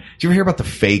 and did you ever hear about the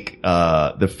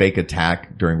fake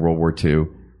attack during World War II?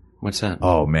 What's that?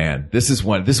 Oh man, this is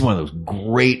one of those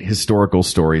great historical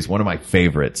stories. One of my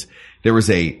favorites. There was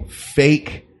a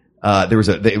fake.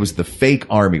 It was the fake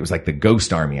army. It was like the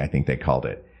ghost army, I think they called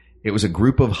it. It was a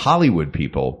group of Hollywood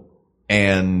people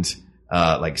and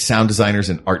like sound designers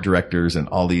and art directors and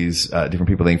all these different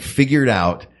people. They figured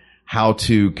out how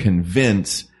to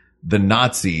convince the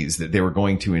Nazis that they were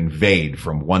going to invade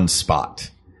from one spot.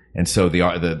 And so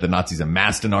the Nazis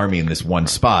amassed an army in this one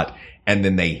spot, and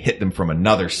then they hit them from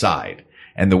another side.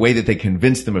 And the way that they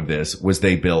convinced them of this was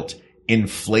they built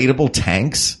inflatable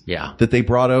tanks that they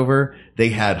brought over. They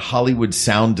had Hollywood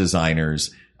sound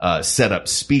designers set up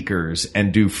speakers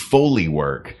and do Foley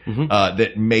work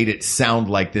that made it sound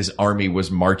like this army was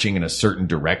marching in a certain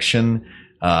direction.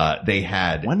 They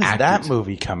had When is actors. that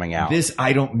movie coming out? This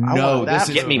I don't know. want that This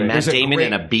is Get me Matt there's a Damon great-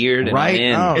 and a beard and right? I'm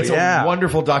in. Oh, It's yeah. a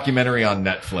wonderful documentary on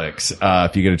Netflix.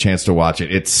 If you get a chance to watch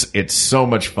it, it's so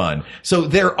much fun. So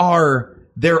there are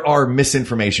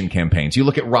misinformation campaigns. You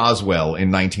look at Roswell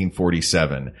in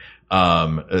 1947.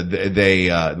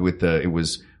 It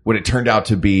was what it turned out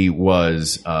to be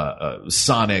was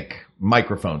sonic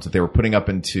microphones that they were putting up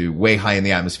into way high in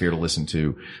the atmosphere to listen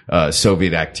to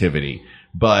Soviet activity.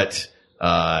 But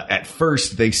at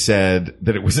first they said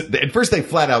that it was, at first they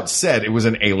flat out said it was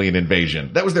an alien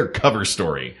invasion. That was their cover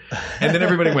story. And then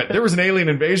everybody went, there was an alien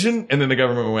invasion? And then the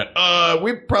government went,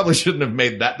 we probably shouldn't have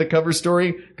made that the cover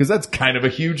story because that's kind of a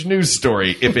huge news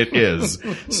story if it is.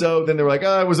 So then they were like,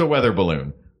 it was a weather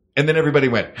balloon. And then everybody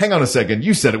went, hang on a second,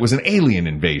 you said it was an alien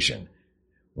invasion.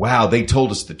 Wow, they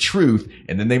told us the truth,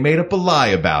 and then they made up a lie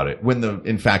about it, when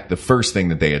in fact, the first thing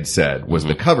that they had said was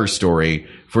the cover story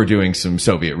for doing some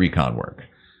Soviet recon work.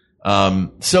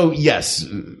 So yes,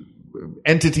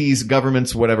 entities,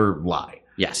 governments, whatever, lie.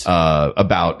 Yes.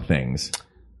 About things.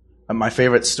 My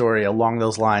favorite story along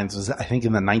those lines was, I think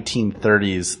in the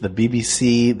 1930s, the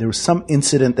BBC, there was some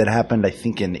incident that happened, I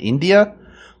think in India,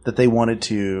 that they wanted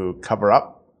to cover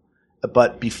up.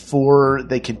 But before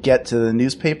they could get to the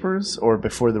newspapers or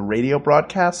before the radio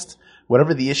broadcast,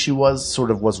 whatever the issue was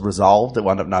sort of was resolved. It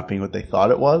wound up not being what they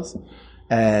thought it was.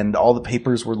 And all the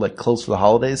papers were like closed for the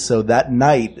holidays. So that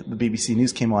night, the BBC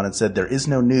News came on and said, there is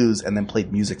no news, and then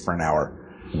played music for an hour.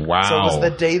 Wow. So it was the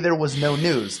day there was no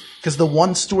news. Because the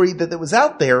one story that was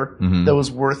out there that was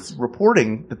worth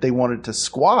reporting that they wanted to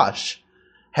squash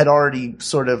had already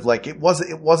sort of like, it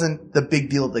wasn't the big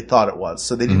deal that they thought it was.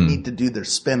 So they didn't need to do their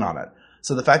spin on it.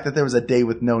 So the fact that there was a day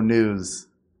with no news.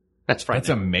 That's frightening. That's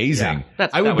amazing. Yeah.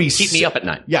 I would keep me up at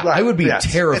night. Yeah, I would be Yes,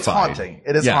 terrified. It's haunting.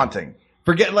 It is haunting.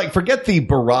 Forget the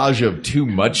barrage of too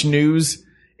much news.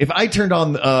 If I turned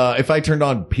on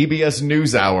PBS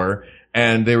NewsHour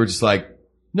and they were just like,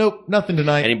 nope, nothing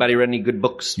tonight. Anybody read any good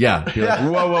books? Yeah. Be like,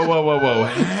 whoa.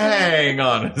 Hang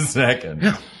on a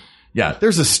second. Yeah,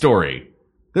 there's a story.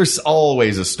 There's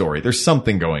always a story. There's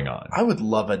something going on. I would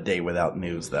love a day without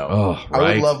news, though. Oh, I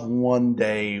right. would love one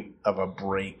day of a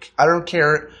break. I don't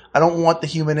care. I don't want the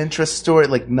human interest story,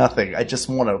 like nothing. I just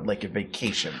want a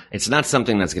vacation. It's not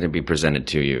something that's going to be presented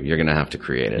to you. You're going to have to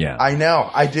create it. Yeah. I know.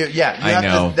 I do. Yeah. I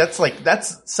know.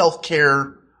 That's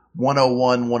self-care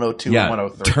 101, 102, Yeah. and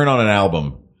 103. Turn on an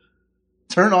album.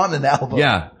 Turn on an album.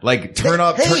 Yeah. Like turn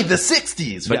off. Hey, the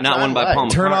 60s. But not one by Paul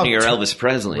Turn off- McCartney or Elvis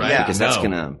Presley. Right. Because that's No.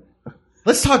 going to...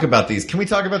 Let's talk about these. Can we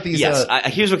talk about these? Yes.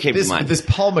 Here's what came to mind. This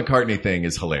Paul McCartney thing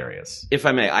is hilarious. If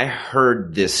I may, I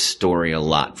heard this story a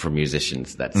lot from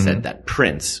musicians that said that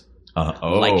Prince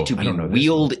liked to I be don't know this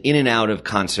wheeled in and out of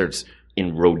concerts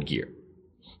in road gear.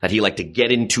 That he liked to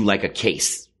get into like a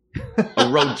case, a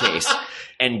road case,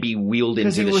 and be wheeled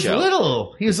into the show.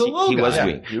 little. He was a little He guy. was Yeah,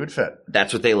 weak. you would fit.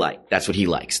 That's what they like. That's what he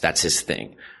likes. That's his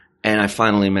thing. And I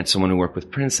finally met someone who worked with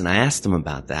Prince, and I asked them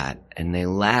about that, and they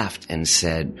laughed and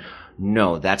said,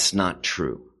 no, that's not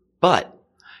true. But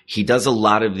he does a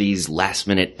lot of these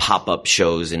last-minute pop-up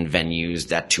shows in venues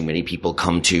that too many people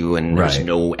come to, and there's Right.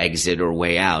 no exit or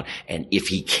way out. And if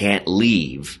he can't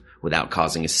leave without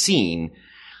causing a scene,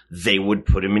 they would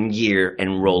put him in gear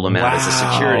and roll him out as a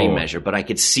security Wow. measure. But I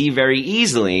could see very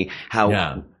easily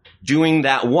how doing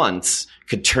that once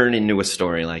could turn into a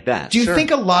story like that. Do you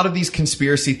think a lot of these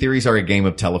conspiracy theories are a game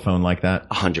of telephone like that?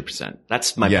 100%.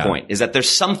 That's my Yeah. point, is that there's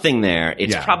something there.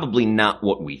 It's Yeah. probably not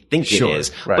what we think Sure. it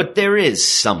is, Right. but there is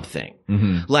something.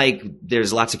 Mm-hmm. Like,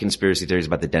 there's lots of conspiracy theories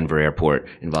about the Denver airport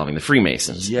involving the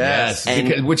Freemasons. Yes. And-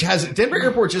 Because- which has Denver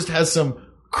Airport just has some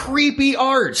creepy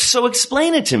art. So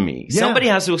explain it to me. Yeah. Somebody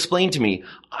has to explain to me.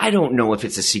 I don't know if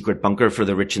it's a secret bunker for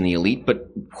the rich and the elite, but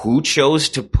who chose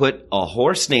to put a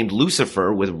horse named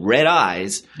Lucifer with red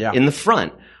eyes in the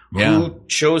front? Yeah. Who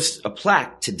chose a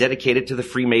plaque to dedicate it to the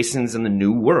Freemasons and the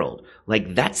New World?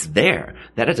 Like, that's there.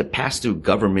 That had to pass through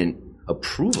government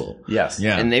approval. Yes.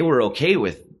 Yeah. And they were okay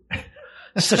with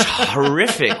such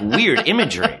horrific, weird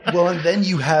imagery. Well, and then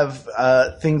you have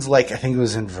things like, I think it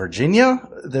was in Virginia,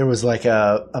 there was like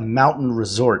a mountain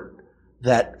resort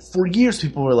that for years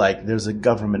people were like, there's a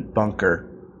government bunker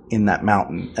in that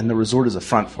mountain, and the resort is a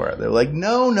front for it. They're like,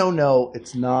 no,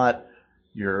 it's not.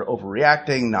 You're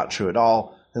overreacting, not true at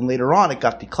all. Then later on, it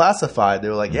got declassified. They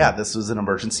were like, yeah, this was an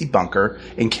emergency bunker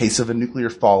in case of a nuclear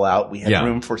fallout. We had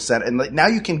room for and like, now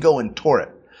you can go and tour it.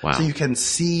 Wow. So you can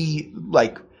see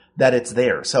like that it's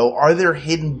there. So are there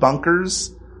hidden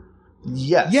bunkers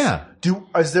Yes. Yeah.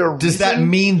 Is there a Does that reason?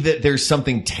 mean that there's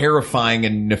something terrifying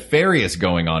and nefarious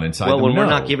going on inside Well, them? when we're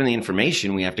No. not given the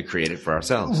information, we have to create it for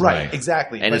ourselves. Right,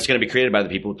 exactly. And it's going to be created by the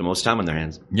people with the most time on their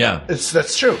hands. Yeah.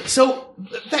 That's true. So,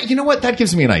 you know what? That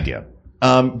gives me an idea.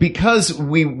 Because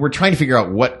we were trying to figure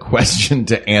out what question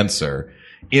to answer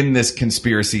in this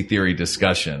conspiracy theory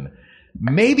discussion.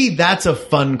 Maybe that's a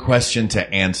fun question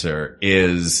to answer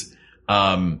is,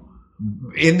 in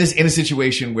a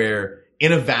situation where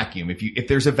in a vacuum, if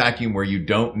there's a vacuum where you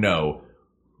don't know,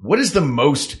 what is the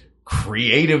most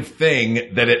creative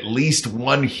thing that at least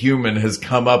one human has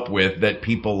come up with that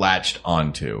people latched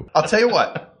onto? I'll tell you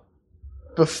what.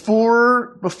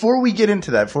 Before we get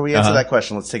into that, before we answer that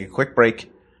question, let's take a quick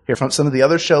break, hear from some of the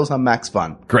other shows on Max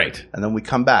Fun. Great. And then we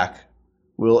come back,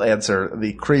 we'll answer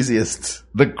the craziest, Is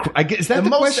that the the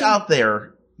most question? out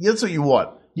there. That's what you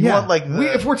want. You want like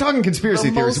if we're talking conspiracy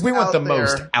the theories, most we want the out there.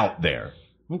 most out there.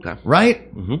 Okay.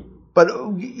 Right? But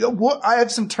I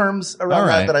have some terms around All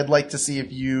right. that I'd like to see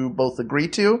if you both agree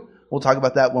to. We'll talk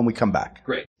about that when we come back.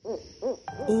 Great.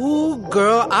 Ooh,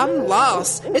 girl, I'm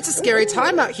lost. It's a scary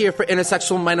time out here for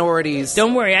intersexual minorities.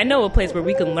 Don't worry, I know a place where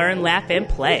we can learn, laugh, and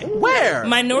play. Where?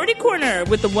 Minority Corner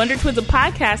with the Wonder Twins of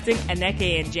podcasting,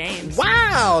 Aneke and James.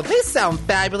 Wow, they sound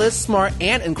fabulous, smart,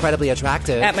 and incredibly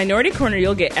attractive. At Minority Corner,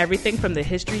 you'll get everything from the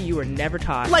history you were never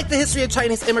taught. Like the history of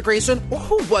Chinese immigration, or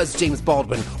who was James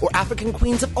Baldwin, or African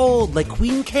queens of old, like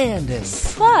Queen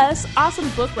Candace. Plus, awesome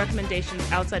book recommendations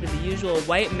outside of the usual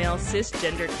white male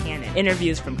cisgender canon.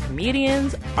 Interviews from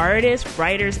comedians, artists,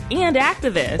 writers, and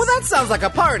activists. Well, that sounds like a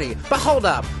party. But hold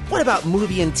up, what about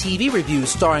movie and TV reviews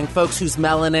starring folks whose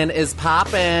melanin is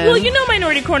poppin'? Well, you know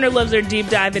Minority Corner loves their deep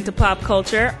dive into pop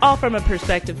culture, all from a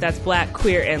perspective that's black,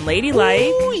 queer, and ladylike.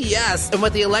 Ooh, yes, and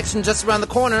with the election just around the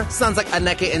corner, sounds like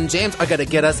Aneke and James are gonna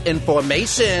get us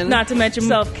information. Not to mention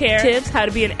self-care tips, how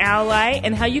to be an ally,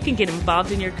 and how you can get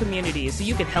involved in your community so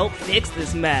you can help fix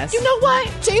this mess. You know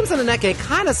what? James and Aneke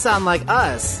kind of sound like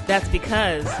us. That's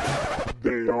because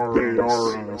They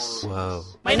are us. Whoa.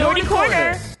 Minority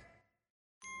Corner.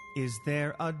 Is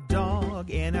there a dog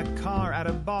in a car at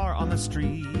a bar on the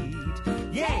street?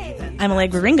 Yay! I'm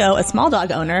Allegra Ringo, a small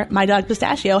dog owner. My dog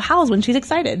Pistachio howls when she's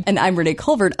excited. And I'm Renee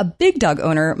Culvert, a big dog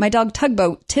owner. My dog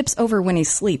Tugboat tips over when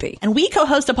he's sleepy. And we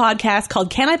co-host a podcast called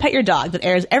Can I Pet Your Dog that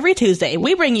airs every Tuesday.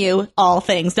 We bring you all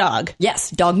things dog.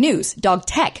 Yes, dog news, dog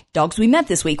tech, dogs we met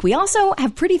this week. We also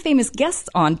have pretty famous guests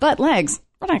on Butt Legs.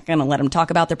 We're not going to let them talk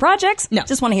about their projects. No.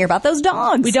 Just want to hear about those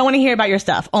dogs. We don't want to hear about your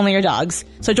stuff, only your dogs.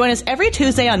 So join us every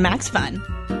Tuesday on Max Fun.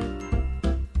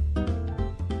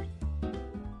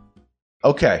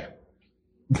 Okay.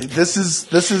 This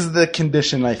is the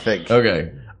condition, I think.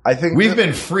 Okay. I think We've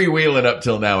been freewheeling up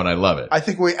till now, and I love it. I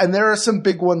think and there are some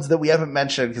big ones that we haven't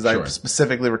mentioned because I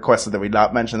specifically requested that we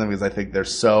not mention them because I think they're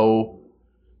so,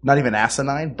 not even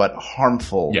asinine, but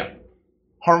harmful. Yeah.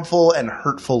 Harmful and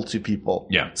hurtful to people.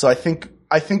 Yeah. So I think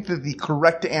that the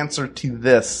correct answer to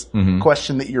this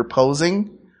question that you're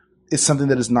posing is something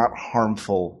that is not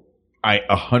harmful. I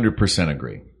 100%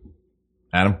 agree.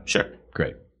 Adam? Sure.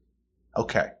 Great.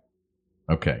 Okay.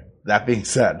 Okay. That being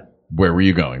said, where were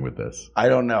you going with this? I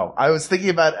don't know. I was thinking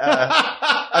about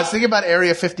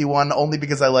Area 51 only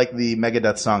because I like the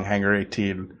Megadeth song Hangar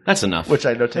 18. That's enough. Which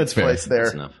I know takes place there.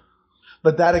 That's enough.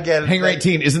 But that again, Hangar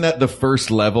 18, isn't that the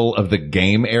first level of the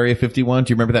game Area 51?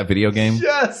 Do you remember that video game?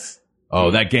 Yes.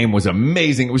 Oh, that game was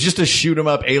amazing. It was just a shoot 'em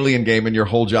up alien game, and your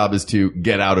whole job is to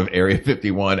get out of Area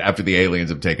 51 after the aliens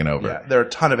have taken over. Yeah, there are a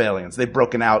ton of aliens. They've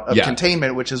broken out of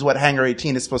containment, which is what Hangar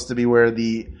 18 is supposed to be, where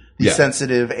the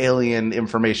sensitive alien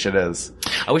information is.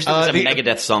 I wish there was a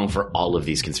Megadeth song for all of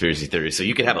these conspiracy theories, so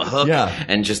you could have a hook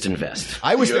and just invest.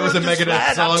 I wish there was a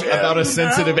Megadeth song about a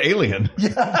sensitive alien.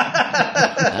 That's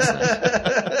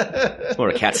nice. It's more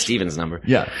a Cat Stevens number.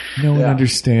 Yeah. No one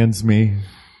understands me.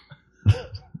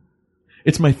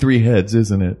 It's my three heads,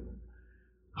 isn't it?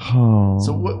 Oh.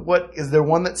 So what is there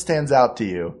one that stands out to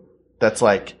you that's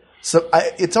like,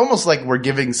 it's almost like we're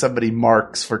giving somebody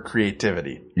marks for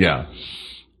creativity. Yeah.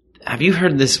 Have you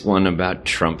heard this one about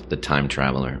Trump the Time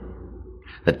Traveler?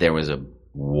 That there was a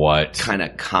kind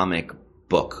of comic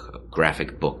book, a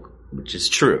graphic book, which is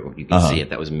true. You can see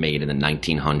it, that was made in the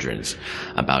 1900s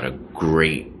about a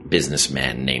great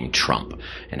businessman named Trump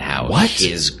and how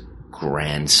his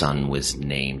grandson was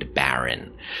named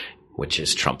Barron, which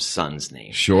is Trump's son's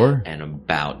name. Sure. And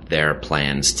about their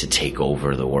plans to take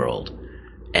over the world.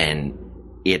 And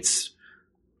it's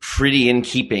pretty in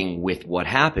keeping with what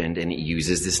happened, and it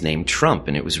uses this name Trump,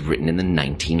 and it was written in the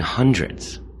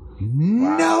 1900s.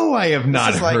 Wow. No, I have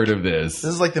not heard of this.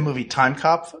 This is like the movie Time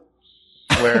Cop,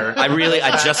 where I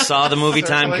just saw the movie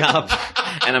Time Cop,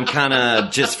 and I'm kind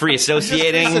of just free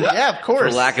associating. Yeah, of course.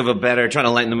 For lack of a better, trying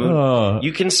to lighten the mood.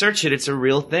 You can search it. It's a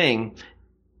real thing.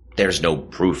 There's no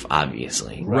proof,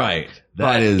 obviously. Right.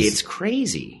 But it's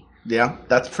crazy. Yeah,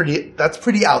 that's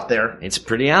pretty out there. It's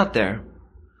pretty out there.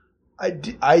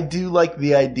 I do like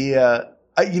the idea.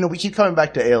 We keep coming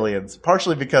back to aliens,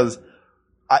 partially because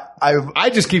I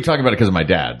just keep talking about it because of my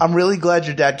dad. I'm really glad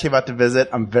your dad came out to visit.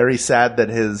 I'm very sad that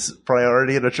his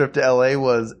priority in a trip to LA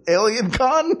was Alien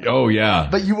Con. Oh, yeah.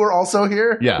 But you were also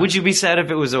here? Yeah. Would you be sad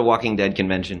if it was a Walking Dead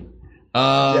convention?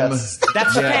 Yes.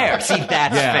 That's fair. See,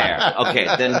 that's fair. Okay,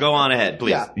 then go on ahead,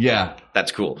 please. Yeah.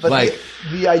 That's cool. But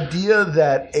the idea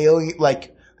that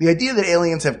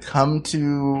aliens have come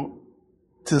to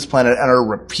this planet and are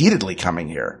repeatedly coming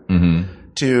here. Mm-hmm.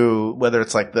 To whether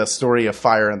it's like the story of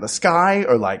Fire in the Sky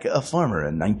or like a farmer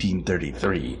in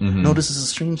 1933 notices a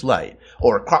strange light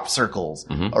or crop circles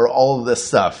or all of this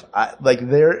stuff.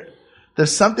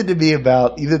 There's something to be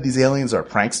about either these aliens are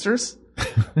pranksters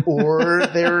or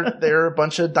they're a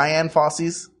bunch of Diane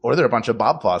Fosse's or they're a bunch of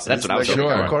Bob Fosse's. That's what I was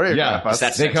sure. Yeah.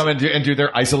 They come and do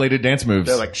their isolated dance moves.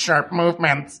 They're like sharp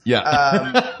movements.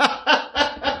 Yeah.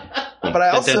 But I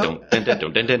also that's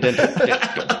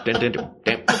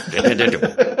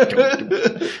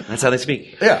how they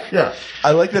speak. Yeah.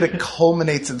 I like that it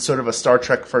culminates in sort of a Star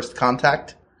Trek First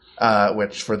Contact,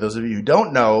 which for those of you who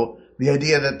don't know, the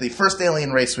idea that the first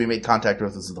alien race we made contact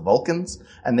with was the Vulcans,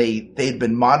 and they'd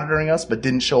been monitoring us but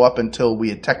didn't show up until we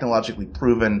had technologically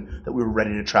proven that we were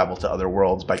ready to travel to other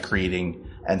worlds by creating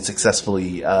and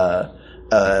successfully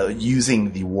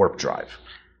using the warp drive.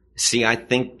 See, I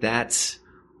think that's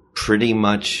pretty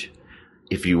much,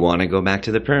 if you want to go back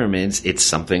to the pyramids, it's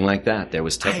something like that. There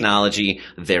was technology.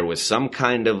 There was some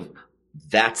kind of,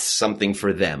 that's something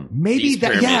for them. Maybe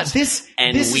that, yeah, this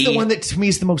is the one that to me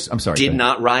is the most, I'm sorry. Did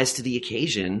not rise to the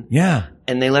occasion. Yeah.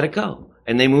 And they let it go.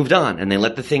 And they moved on and they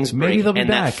let the things break. Maybe they'll be and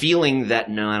back. That feeling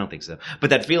that, no, I don't think so. But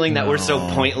that feeling that we're so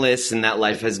pointless and that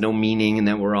life has no meaning and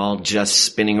that we're all just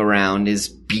spinning around is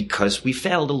because we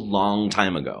failed a long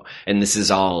time ago. And this is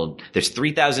all, there's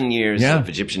 3,000 years of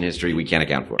Egyptian history we can't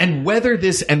account for. And whether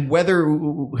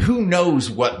who knows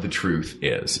what the truth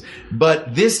is.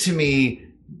 But this to me,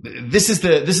 this is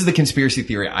the conspiracy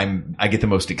theory I get the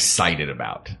most excited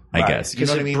about, I guess. You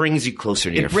know what I mean? It brings you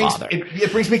closer to your father.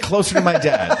 It brings me closer to my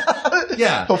dad.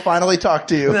 Yeah. He'll finally talk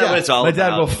to you. That's what it's all my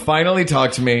about. dad will finally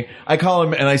talk to me. I call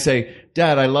him and I say,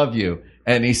 Dad, I love you.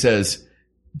 And he says,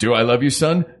 do I love you,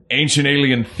 son? Ancient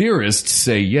alien theorists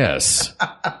say yes.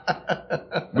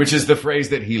 Which is the phrase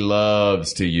that he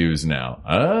loves to use now.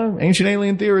 Ancient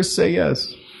alien theorists say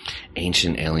yes.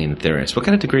 Ancient alien theorist. What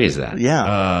kind of degree is that? Yeah.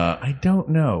 I don't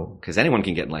know. Because anyone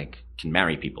can can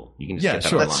marry people. You can just get that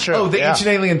sure. That's true. Oh, the ancient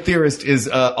alien theorist is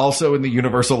also in the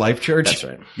Universal Life Church. That's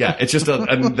right. Yeah, it's just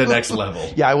the next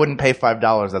level. Yeah, I wouldn't pay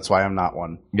 $5. That's why I'm not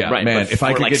one. Yeah, right, man. But if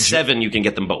I for could like get $7, you can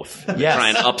get them both. Yes. Try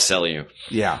and upsell you.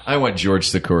 Yeah. I want George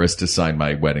Secouris to sign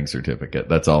my wedding certificate.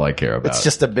 That's all I care about. It's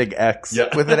just a big X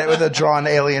with a drawn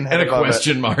alien head and a above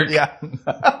question it. mark. Yeah.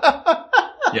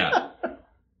 Yeah.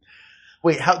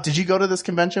 Wait, did you go to this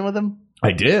convention with him?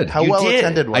 I did. How well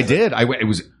attended was it? I did. It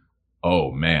was.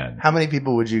 Oh man. How many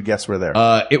people would you guess were there?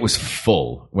 It was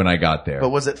full when I got there. But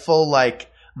was it full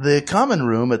like the common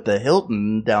room at the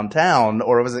Hilton downtown,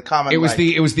 or was it common? It was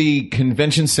the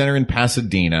convention center in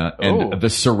Pasadena and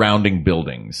the surrounding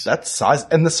buildings. That's size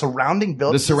and the surrounding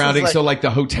buildings. So like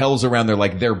the hotels around there,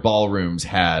 like their ballrooms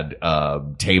had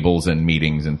tables and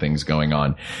meetings and things going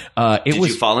on. Did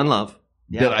you fall in love?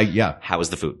 Yeah. How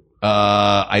was the food?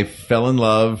 I fell in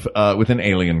love with an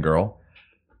alien girl.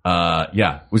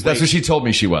 That's what she told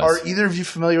me she was. Are either of you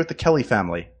familiar with the Kelly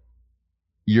family?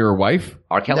 Your wife?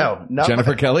 R. Kelly? No, not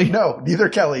Jennifer Kelly? No, neither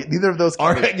Kelly. Neither of those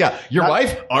Kellys. Your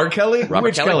wife? R. Kelly? Robert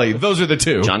Which Kelly? Those are the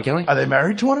two. John Kelly? Are they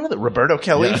married to one another? Roberto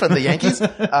Kelly from the Yankees?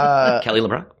 Kelly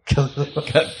LeBron?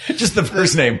 Just the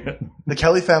first name. The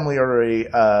Kelly family are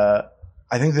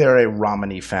I think they're a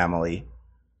Romney family.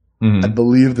 Mm-hmm. I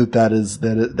believe that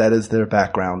is their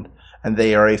background. And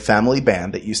they are a family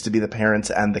band that used to be the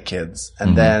parents and the kids.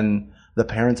 And then the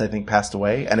parents, I think, passed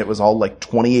away. And it was all like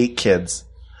 28 kids.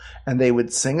 And they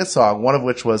would sing a song, one of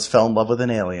which was Fell in Love with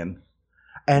an Alien.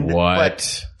 And what?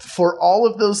 But for all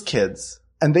of those kids,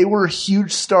 and they were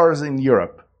huge stars in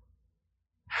Europe,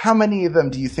 how many of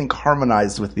them do you think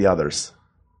harmonized with the others?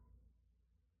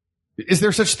 Is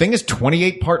there such thing as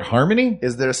 28-part harmony?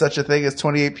 Is there such a thing as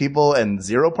 28 people and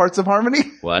 0 parts of harmony?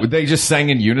 What? They just sang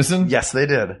in unison? Yes, they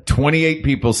did. 28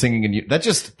 people singing in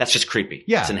unison. That's just creepy.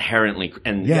 Yeah. It's inherently,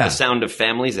 and the sound of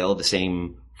families, they all have the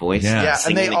same voice. Yeah.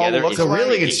 And they all look so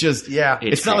really alike. it's just,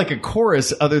 it's not like a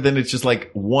chorus other than it's just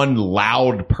like one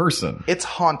loud person. It's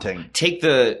haunting. Take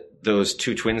the those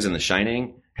two twins in The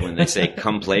Shining when they say,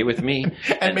 "Come play with me,"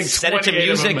 and make set it to 28 of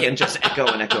music them. and just echo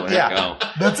and echo and Yeah, echo.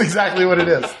 that's exactly what it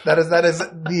is. That is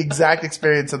the exact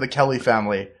experience of the Kelly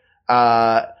family.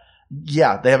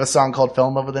 Yeah, they have a song called "Fell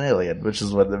in Love with an Alien," which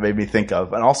is what it made me think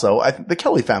of. And also, I think the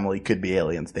Kelly family could be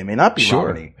aliens. They may not be. Sure.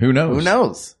 Romney. Who knows? Who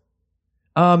knows?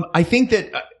 I think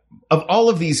that of all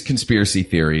of these conspiracy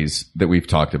theories that we've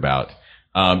talked about,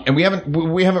 and we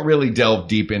haven't really delved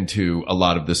deep into a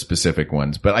lot of the specific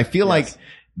ones, but I feel like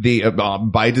the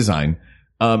by design,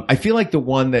 I feel like the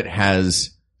one that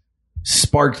has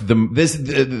sparked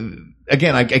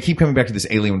again, I keep coming back to this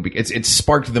alien one. It's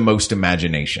sparked the most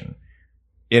imagination.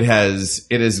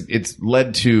 It's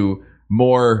led to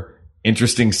more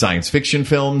interesting science fiction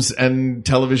films and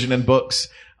television and books,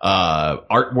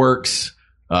 artworks,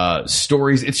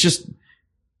 stories. It's just,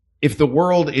 if the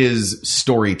world is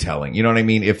storytelling, you know what I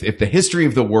mean? If the history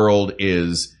of the world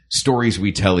is stories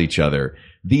we tell each other,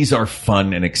 these are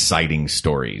fun and exciting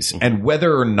stories. And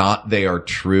whether or not they are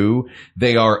true,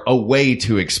 they are a way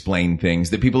to explain things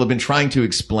that people have been trying to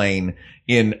explain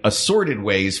in assorted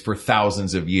ways for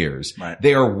thousands of years. Right.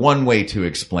 They are one way to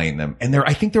explain them. And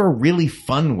I think they're a really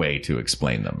fun way to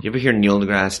explain them. You ever hear Neil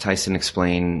deGrasse Tyson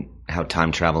explain how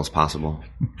time travel is possible?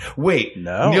 Wait,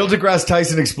 no. Neil deGrasse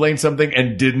Tyson explained something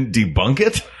and didn't debunk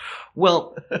it?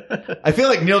 Well, I feel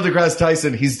like Neil deGrasse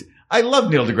Tyson, I love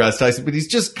Neil deGrasse Tyson, but he's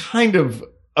just kind of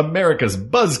America's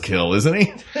buzzkill, isn't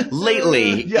he?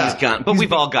 lately, Yeah.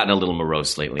 we've all gotten a little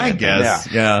morose lately. I guess.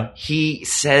 Yeah. He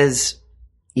says,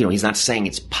 he's not saying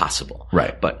it's possible.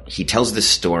 Right. But he tells this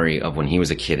story of when he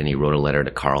was a kid and he wrote a letter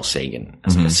to Carl Sagan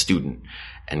as a student.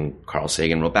 And Carl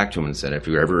Sagan wrote back to him and said, "If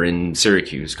you're ever in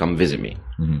Syracuse, come visit me."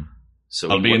 So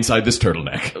I'll be inside this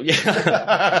turtleneck.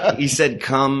 Yeah. He said,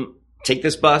 "Come, take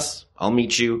this bus. I'll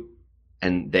meet you."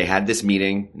 And they had this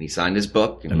meeting, and he signed his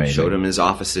book, and he showed him his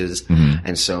offices.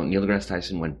 And so Neil deGrasse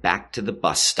Tyson went back to the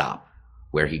bus stop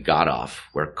where he got off,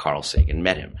 where Carl Sagan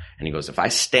met him. And he goes, "If I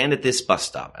stand at this bus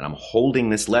stop and I'm holding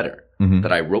this letter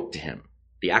that I wrote to him,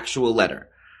 the actual letter,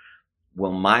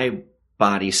 well, my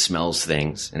body smells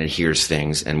things and it hears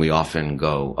things, and we often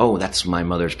go, oh, that's my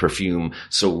mother's perfume,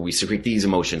 so we secrete these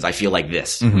emotions. I feel like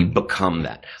this." We become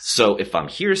that. So if I'm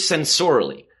here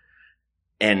sensorially,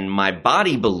 and my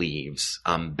body believes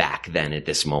I'm back then at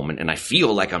this moment, and I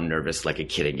feel like I'm nervous like a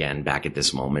kid again back at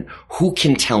this moment, who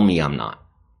can tell me I'm not?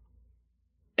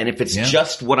 And if it's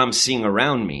just what I'm seeing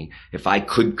around me, if I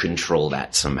could control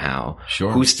that somehow,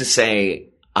 who's to say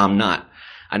I'm not?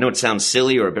 I know it sounds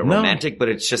silly or a bit romantic, but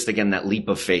it's just, again, that leap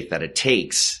of faith that it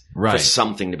takes for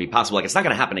something to be possible. Like, it's not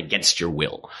going to happen against your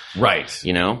will. Right.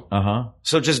 You know? Uh-huh.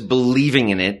 So just believing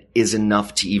in it is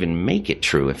enough to even make it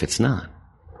true if it's not.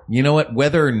 You know what?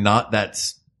 Whether or not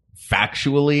that's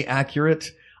factually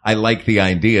accurate, I like the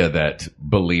idea that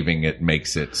believing it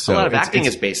makes it so. A lot of acting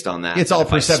is based on that. It's all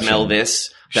perception. If I smell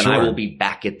this, then I will be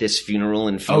back at this funeral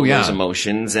and feel those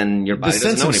emotions, and your body the doesn't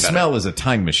sense know of any better. smell is a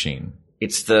time machine.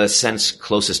 It's the sense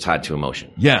closest tied to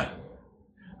emotion. Yeah.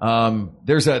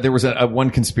 There was a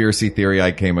one conspiracy theory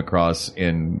I came across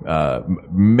in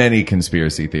many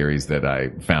conspiracy theories that I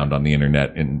found on the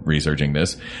internet in researching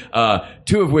this.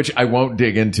 Two of which I won't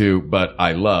dig into, but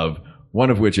I love. One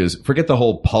of which is, forget the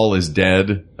whole Paul is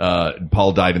dead,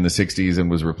 Paul died in the 60s and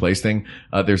was replaced thing.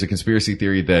 There's a conspiracy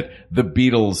theory that the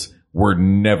Beatles were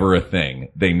never a thing.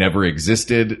 They never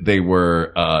existed. They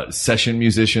were session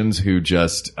musicians who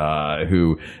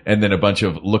and then a bunch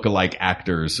of lookalike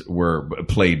actors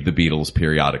played the Beatles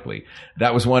periodically.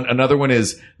 That was one. Another one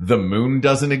is the moon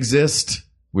doesn't exist,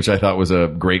 which I thought was a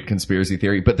great conspiracy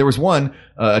theory. But there was one,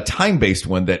 a time-based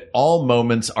one, that all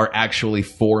moments are actually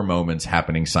 4 moments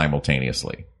happening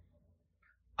simultaneously.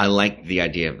 I like the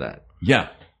idea of that. Yeah.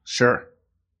 Sure.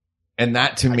 And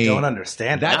that to me, I don't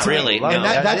understand. Not really. And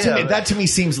that to me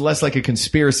seems less like a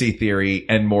conspiracy theory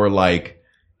and more like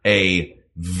a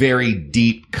very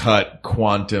deep cut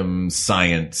quantum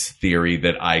science theory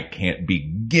that I can't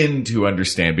begin to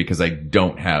understand because I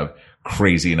don't have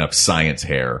crazy enough science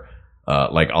hair.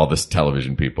 Like all this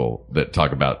television people that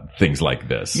talk about things like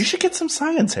this. You should get some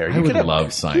science hair. I would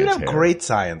love science hair. You'd have great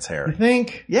science hair. You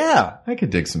think? Yeah. I could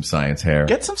dig some science hair.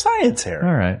 Get some science hair.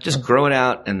 All right. Just grow it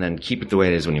out and then keep it the way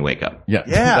it is when you wake up. Yeah.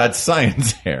 That's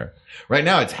science hair. Right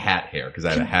now it's hat hair because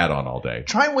I have a hat on all day.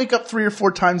 Try and wake up 3 or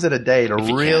 4 times at a day to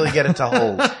really get it to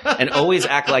hold. And always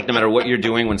act like no matter what you're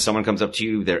doing, when someone comes up to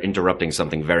you, they're interrupting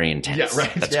something very intense. Yeah,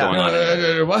 right. That's going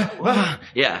on. What?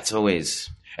 Yeah, it's always...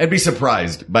 And be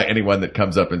surprised by anyone that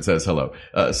comes up and says hello.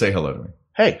 Say hello to me.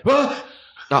 Hey.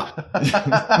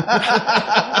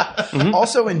 Mm-hmm.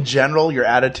 Also, in general, your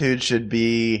attitude should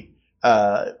be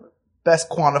best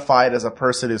quantified as a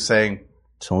person who's saying,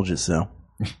 "Told you so."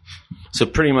 So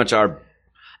pretty much our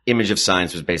image of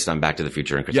science was based on Back to the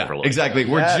Future and Christopher Lloyd. Exactly.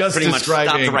 We're just pretty much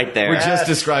describing stopped right there. We're just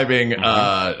describing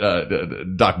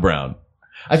Doc Brown.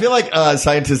 I feel like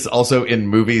scientists also in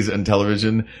movies and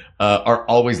television are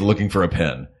always looking for a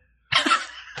pen.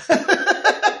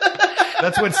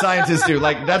 That's what scientists do.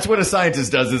 Like, that's what a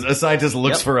scientist does, is a scientist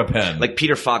looks for a pen. Like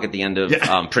Peter Falk at the end of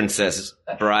Princess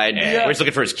Bride, where he's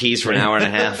looking for his keys for an hour and a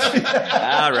half.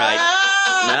 All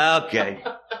right. Okay.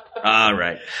 All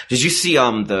right. Did you see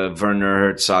the Werner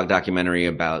Herzog documentary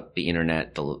about the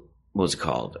internet? What was it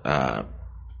called? I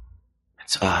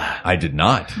did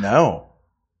not. No.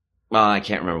 Well, I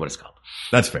can't remember what it's called.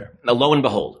 That's fair. Lo and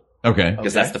Behold. Okay.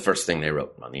 Because that's the first thing they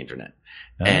wrote on the internet.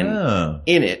 And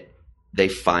in it, they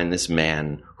find this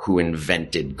man who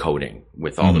invented coding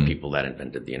with all the people that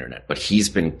invented the internet. But he's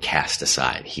been cast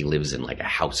aside. He lives in like a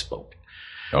houseboat.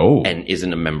 Oh. And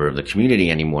isn't a member of the community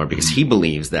anymore because he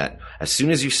believes that as soon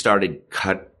as you started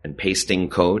cut and pasting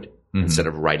code instead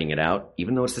of writing it out,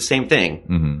 even though it's the same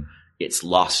thing, it's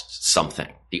lost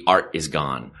something. The art is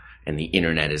gone. And the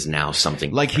internet is now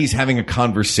something like he's having a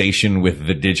conversation with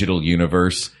the digital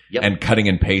universe, and cutting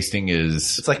and pasting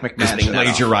is it's like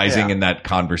plagiarizing in that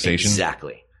conversation.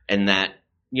 Exactly. And that,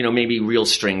 maybe real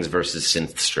strings versus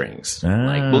synth strings.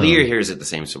 Like, well, the ear hears it the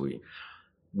same. So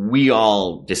we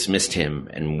all dismissed him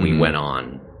and we went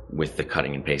on with the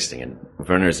cutting and pasting. And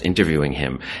Werner's interviewing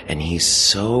him and he's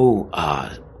so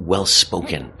well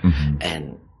spoken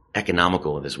and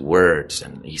economical with his words,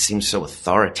 and he seems so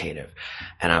authoritative.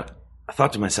 And I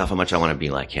thought to myself how much I want to be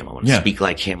like him. I want to speak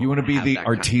like him. You want to be the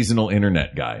artisanal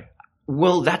internet guy.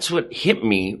 Well, that's what hit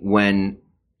me when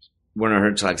Werner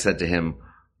Herzog said to him,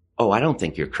 "Oh, I don't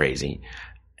think you're crazy."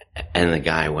 And the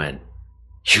guy went,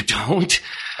 "You don't?"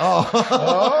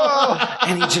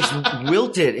 And he just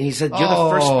wilted. And he said, "You're the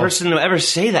first person to ever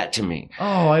say that to me."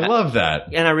 Oh, I love that.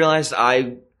 And I realized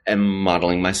I am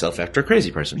modeling myself after a crazy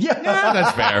person. Yeah,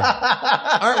 that's fair.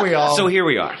 Aren't we all? So here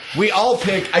we are.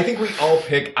 I think we all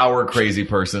pick our crazy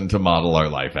person to model our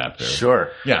life after. Sure.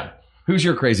 Yeah. Who's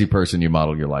your crazy person you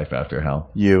model your life after,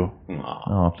 Hal? You.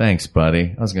 Oh, thanks,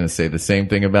 buddy. I was going to say the same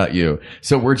thing about you.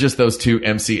 So we're just those two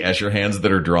MC Escher hands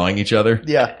that are drawing each other?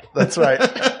 Yeah, that's right.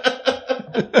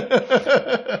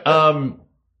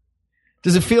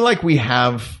 Does it feel like we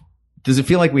have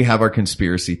our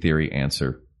conspiracy theory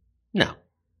answer?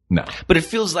 No. But it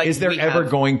feels like is there ever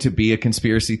going to be a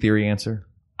conspiracy theory answer?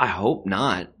 I hope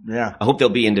not. Yeah. I hope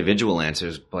there'll be individual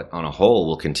answers, but on a whole,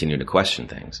 we'll continue to question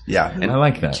things. Yeah. And I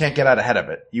like that. You can't get out ahead of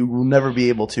it. You will never be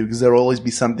able to because there will always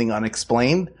be something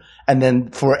unexplained. And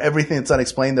then for everything that's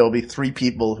unexplained, there will be three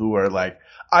people who are like,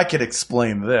 I could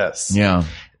explain this. Yeah.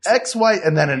 X, Y,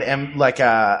 and then not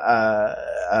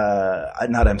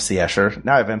MC Escher.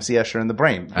 Now I have MC Escher in the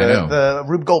brain. I know. The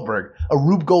Rube Goldberg. A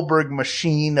Rube Goldberg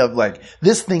machine of like,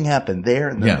 this thing happened there,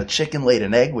 and then the chicken laid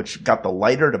an egg, which got the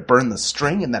lighter to burn the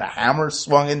string, and then a hammer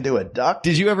swung into a duck.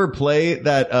 Did you ever play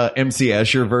that MC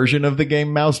Escher version of the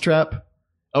game Mousetrap?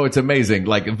 Oh, it's amazing.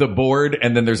 Like the board,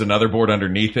 and then there's another board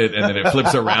underneath it, and then it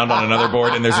flips around on another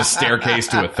board, and there's a staircase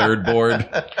to a third board.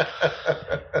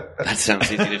 That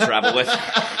sounds easy to travel with.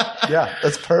 Yeah,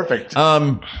 that's perfect.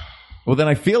 Well, then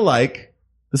I feel like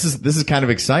this is kind of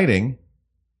exciting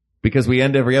because we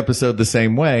end every episode the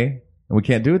same way, and we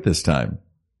can't do it this time.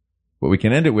 What we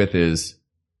can end it with is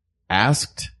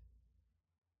asked.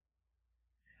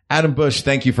 Adam Bush,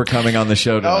 thank you for coming on the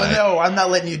show tonight. Oh, no, I'm not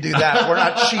letting you do that. We're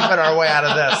not cheaping our way out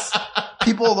of this.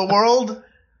 People of the world,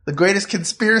 the greatest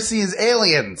conspiracy is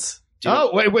aliens.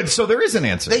 Oh, wait, so there is an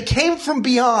answer. They came from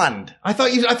beyond. I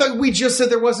thought we just said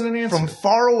there wasn't an answer. From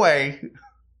far away.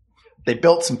 They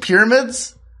built some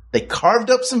pyramids. They carved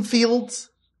up some fields.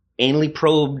 Anally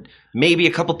probed maybe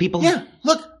a couple people. Yeah,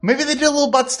 look, maybe they did a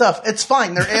little butt stuff. It's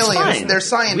fine. They're aliens. Fine. They're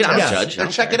scientists. We don't judge. They're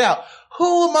check it out.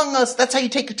 Who among us, that's how you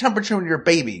take your temperature when you're a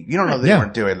baby. You don't know they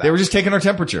weren't doing that. They were just taking our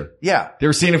temperature. Yeah. They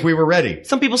were seeing if we were ready.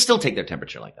 Some people still take their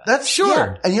temperature like that. That's sure.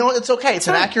 Yeah. And you know what? It's okay. It's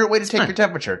an accurate way to take your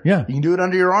temperature. Yeah. You can do it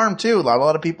under your arm too. A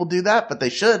lot of people do that, but they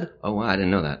should. Oh, wow. I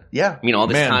didn't know that. Yeah. I mean, all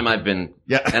this time I've been,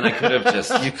 and I could have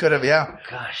just. You could have, yeah.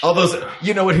 Gosh. All those,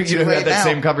 you know who had that now.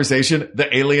 same conversation?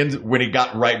 The aliens, when he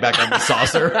got right back on the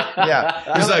saucer. Yeah.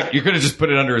 He was like, you could have just put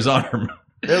it under his arm.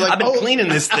 They're like, I've been cleaning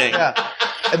this thing. Yeah.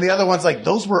 And the other one's like,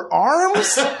 those were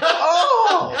arms?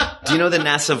 Oh. Do you know the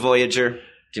NASA Voyager? Do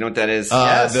you know what that is?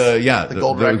 Yes. The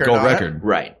gold record.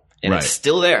 Right. And Right. it's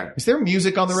still there. Is there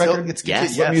music on the record?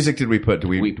 Yes. What music did we put?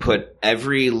 We put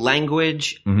every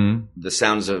language, the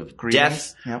sounds of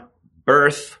death,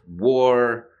 birth,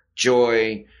 war,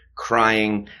 joy,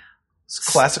 crying.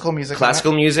 Classical music.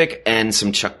 Classical music, and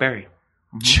some Chuck Berry.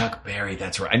 Chuck Berry,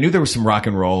 that's right. I knew there was some rock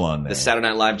and roll on there. The Saturday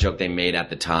Night Live joke they made at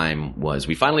the time was,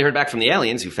 we finally heard back from the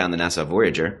aliens who found the NASA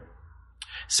Voyager.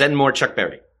 Send more Chuck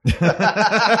Berry.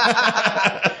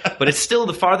 But it's still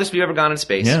the farthest we've ever gone in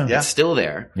space. Yeah. It's still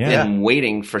there. Yeah. And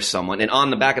waiting for someone. And on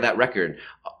the back of that record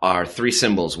are 3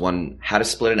 symbols. One, how to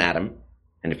split an atom.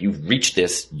 And if you've reached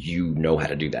this, you know how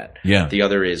to do that. Yeah. The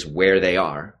other is where they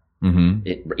are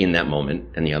in that moment.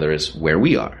 And the other is where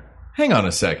we are. Hang on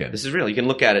a second. This is real. You can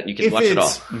look at it. You can watch it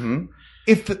all.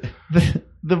 If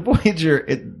the Voyager,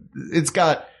 it's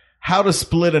got how to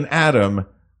split an atom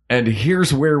and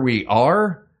here's where we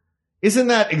are. Isn't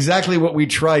that exactly what we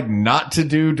tried not to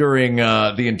do during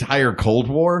the entire Cold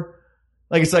War?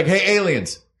 Like, it's like, hey,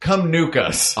 aliens, come nuke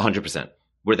us. 100%.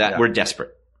 We're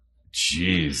desperate.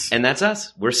 Jeez. And that's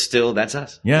us. That's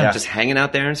us. Yeah. Just hanging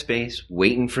out there in space,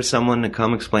 waiting for someone to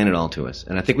come explain it all to us.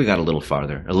 And I think we got a little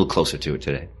farther, a little closer to it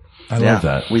today. I love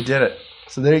that. We did it.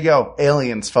 So there you go.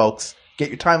 Aliens, folks. Get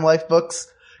your Time Life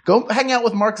books. Go hang out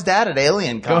with Mark's dad at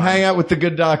Alien Con. Go hang out with the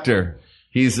good doctor.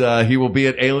 He will be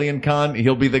at Alien Con.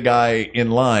 He'll be the guy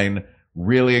in line,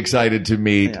 really excited to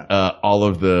meet all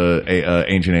of the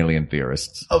ancient alien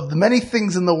theorists. Of the many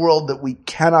things in the world that we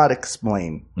cannot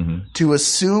explain, to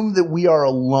assume that we are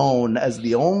alone as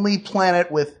the only planet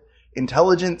with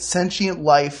intelligent, sentient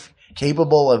life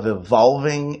capable of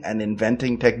evolving and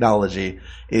inventing technology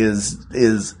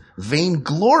is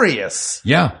vainglorious.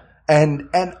 Yeah. And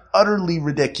utterly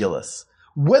ridiculous.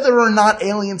 Whether or not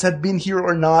aliens have been here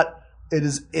or not, it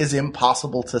is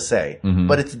impossible to say.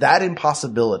 But it's that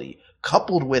impossibility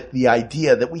coupled with the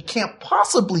idea that we can't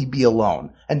possibly be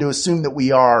alone, and to assume that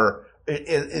we are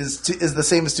is the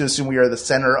same as to assume we are the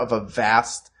center of a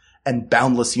vast and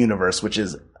boundless universe, which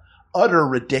is utter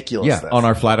ridiculousness. Yeah, on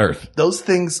our flat Earth. Those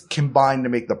things combine to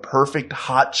make the perfect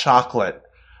hot chocolate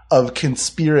of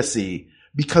conspiracy,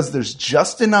 because there's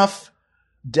just enough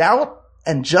doubt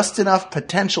and just enough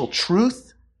potential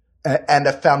truth and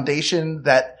a foundation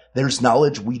that there's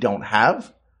knowledge we don't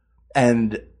have,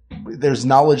 and there's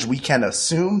knowledge we can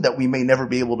assume that we may never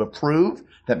be able to prove,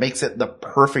 that makes it the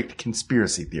perfect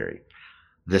conspiracy theory.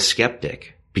 The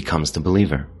skeptic becomes the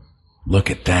believer. Look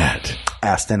at that.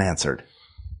 Asked and answered.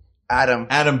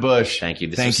 Adam Bush. Thank you.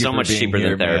 This is so much cheaper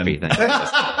than therapy. Thank you.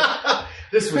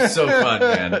 This was so fun,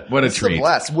 man. What a treat. A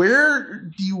blast. Where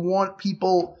do you want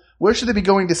people... Where should they be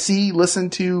going to see, listen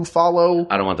to, follow?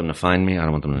 I don't want them to find me. I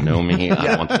don't want them to know me. I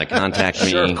don't want them to contact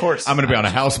me. Sure, of course. I'm going to be on a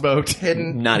houseboat.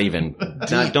 Hidden. Not even.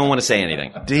 Don't want to say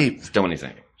anything. Deep. Don't want to say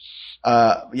anything.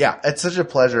 Yeah, it's such a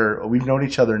pleasure. We've known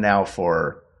each other now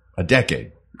for... a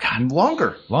decade. God,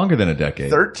 longer. Longer than a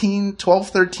decade. 12,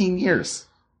 13 years.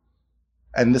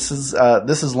 And this is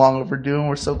long overdue, and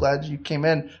we're so glad you came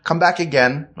in. Come back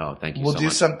again. Oh, thank you We'll so do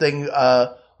much. something,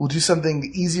 we'll do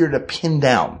something easier to pin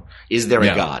down. Is there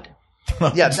a God?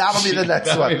 Yeah, that'll be the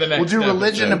next one. We'll do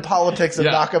religion and politics and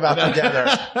knock them out together.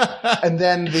 And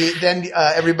then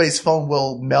everybody's phone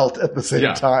will melt at the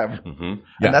same time.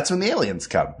 And that's when the aliens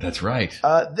come. That's right.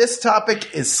 This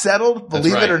topic is settled,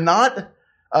 believe it or not.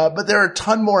 But there are a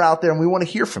ton more out there, and we want to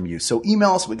hear from you. So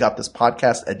email us,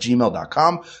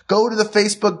 wegotThisPodcast@gmail.com. Go to the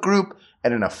Facebook group,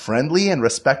 and in a friendly and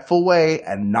respectful way,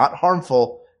 and not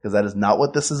harmful, because that is not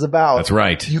what this is about. That's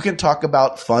right. You can talk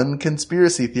about fun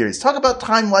conspiracy theories. Talk about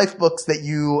Time Life books that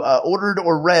you ordered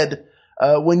or read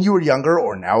when you were younger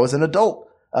or now as an adult.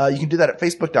 You can do that at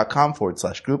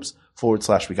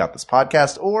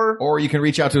facebook.com/groups/WeGotThisPodcast or you can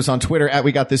reach out to us on Twitter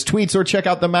 @WeGotThisTweets, or check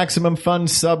out the Maximum Fun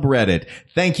subreddit.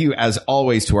 Thank you as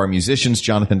always to our musicians,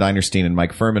 Jonathan Dinerstein and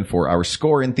Mike Furman, for our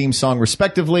score and theme song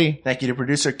respectively. Thank you to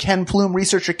producer Ken Plume,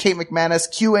 researcher Kate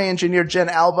McManus, QA engineer Jen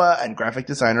Alba, and graphic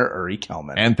designer Uri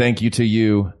Kelman. And thank you to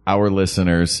you, our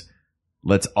listeners.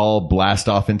 Let's all blast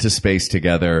off into space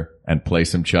together and play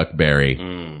some Chuck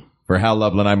Berry. For Hal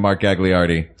Lublin, I'm Mark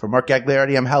Gagliardi. For Mark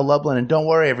Gagliardi, I'm Hal Lublin, and don't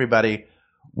worry, everybody.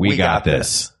 We got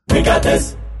this. We got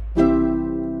this.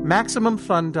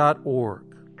 MaximumFun.org.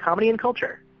 Comedy and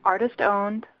culture. Artist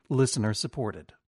owned. Listener supported.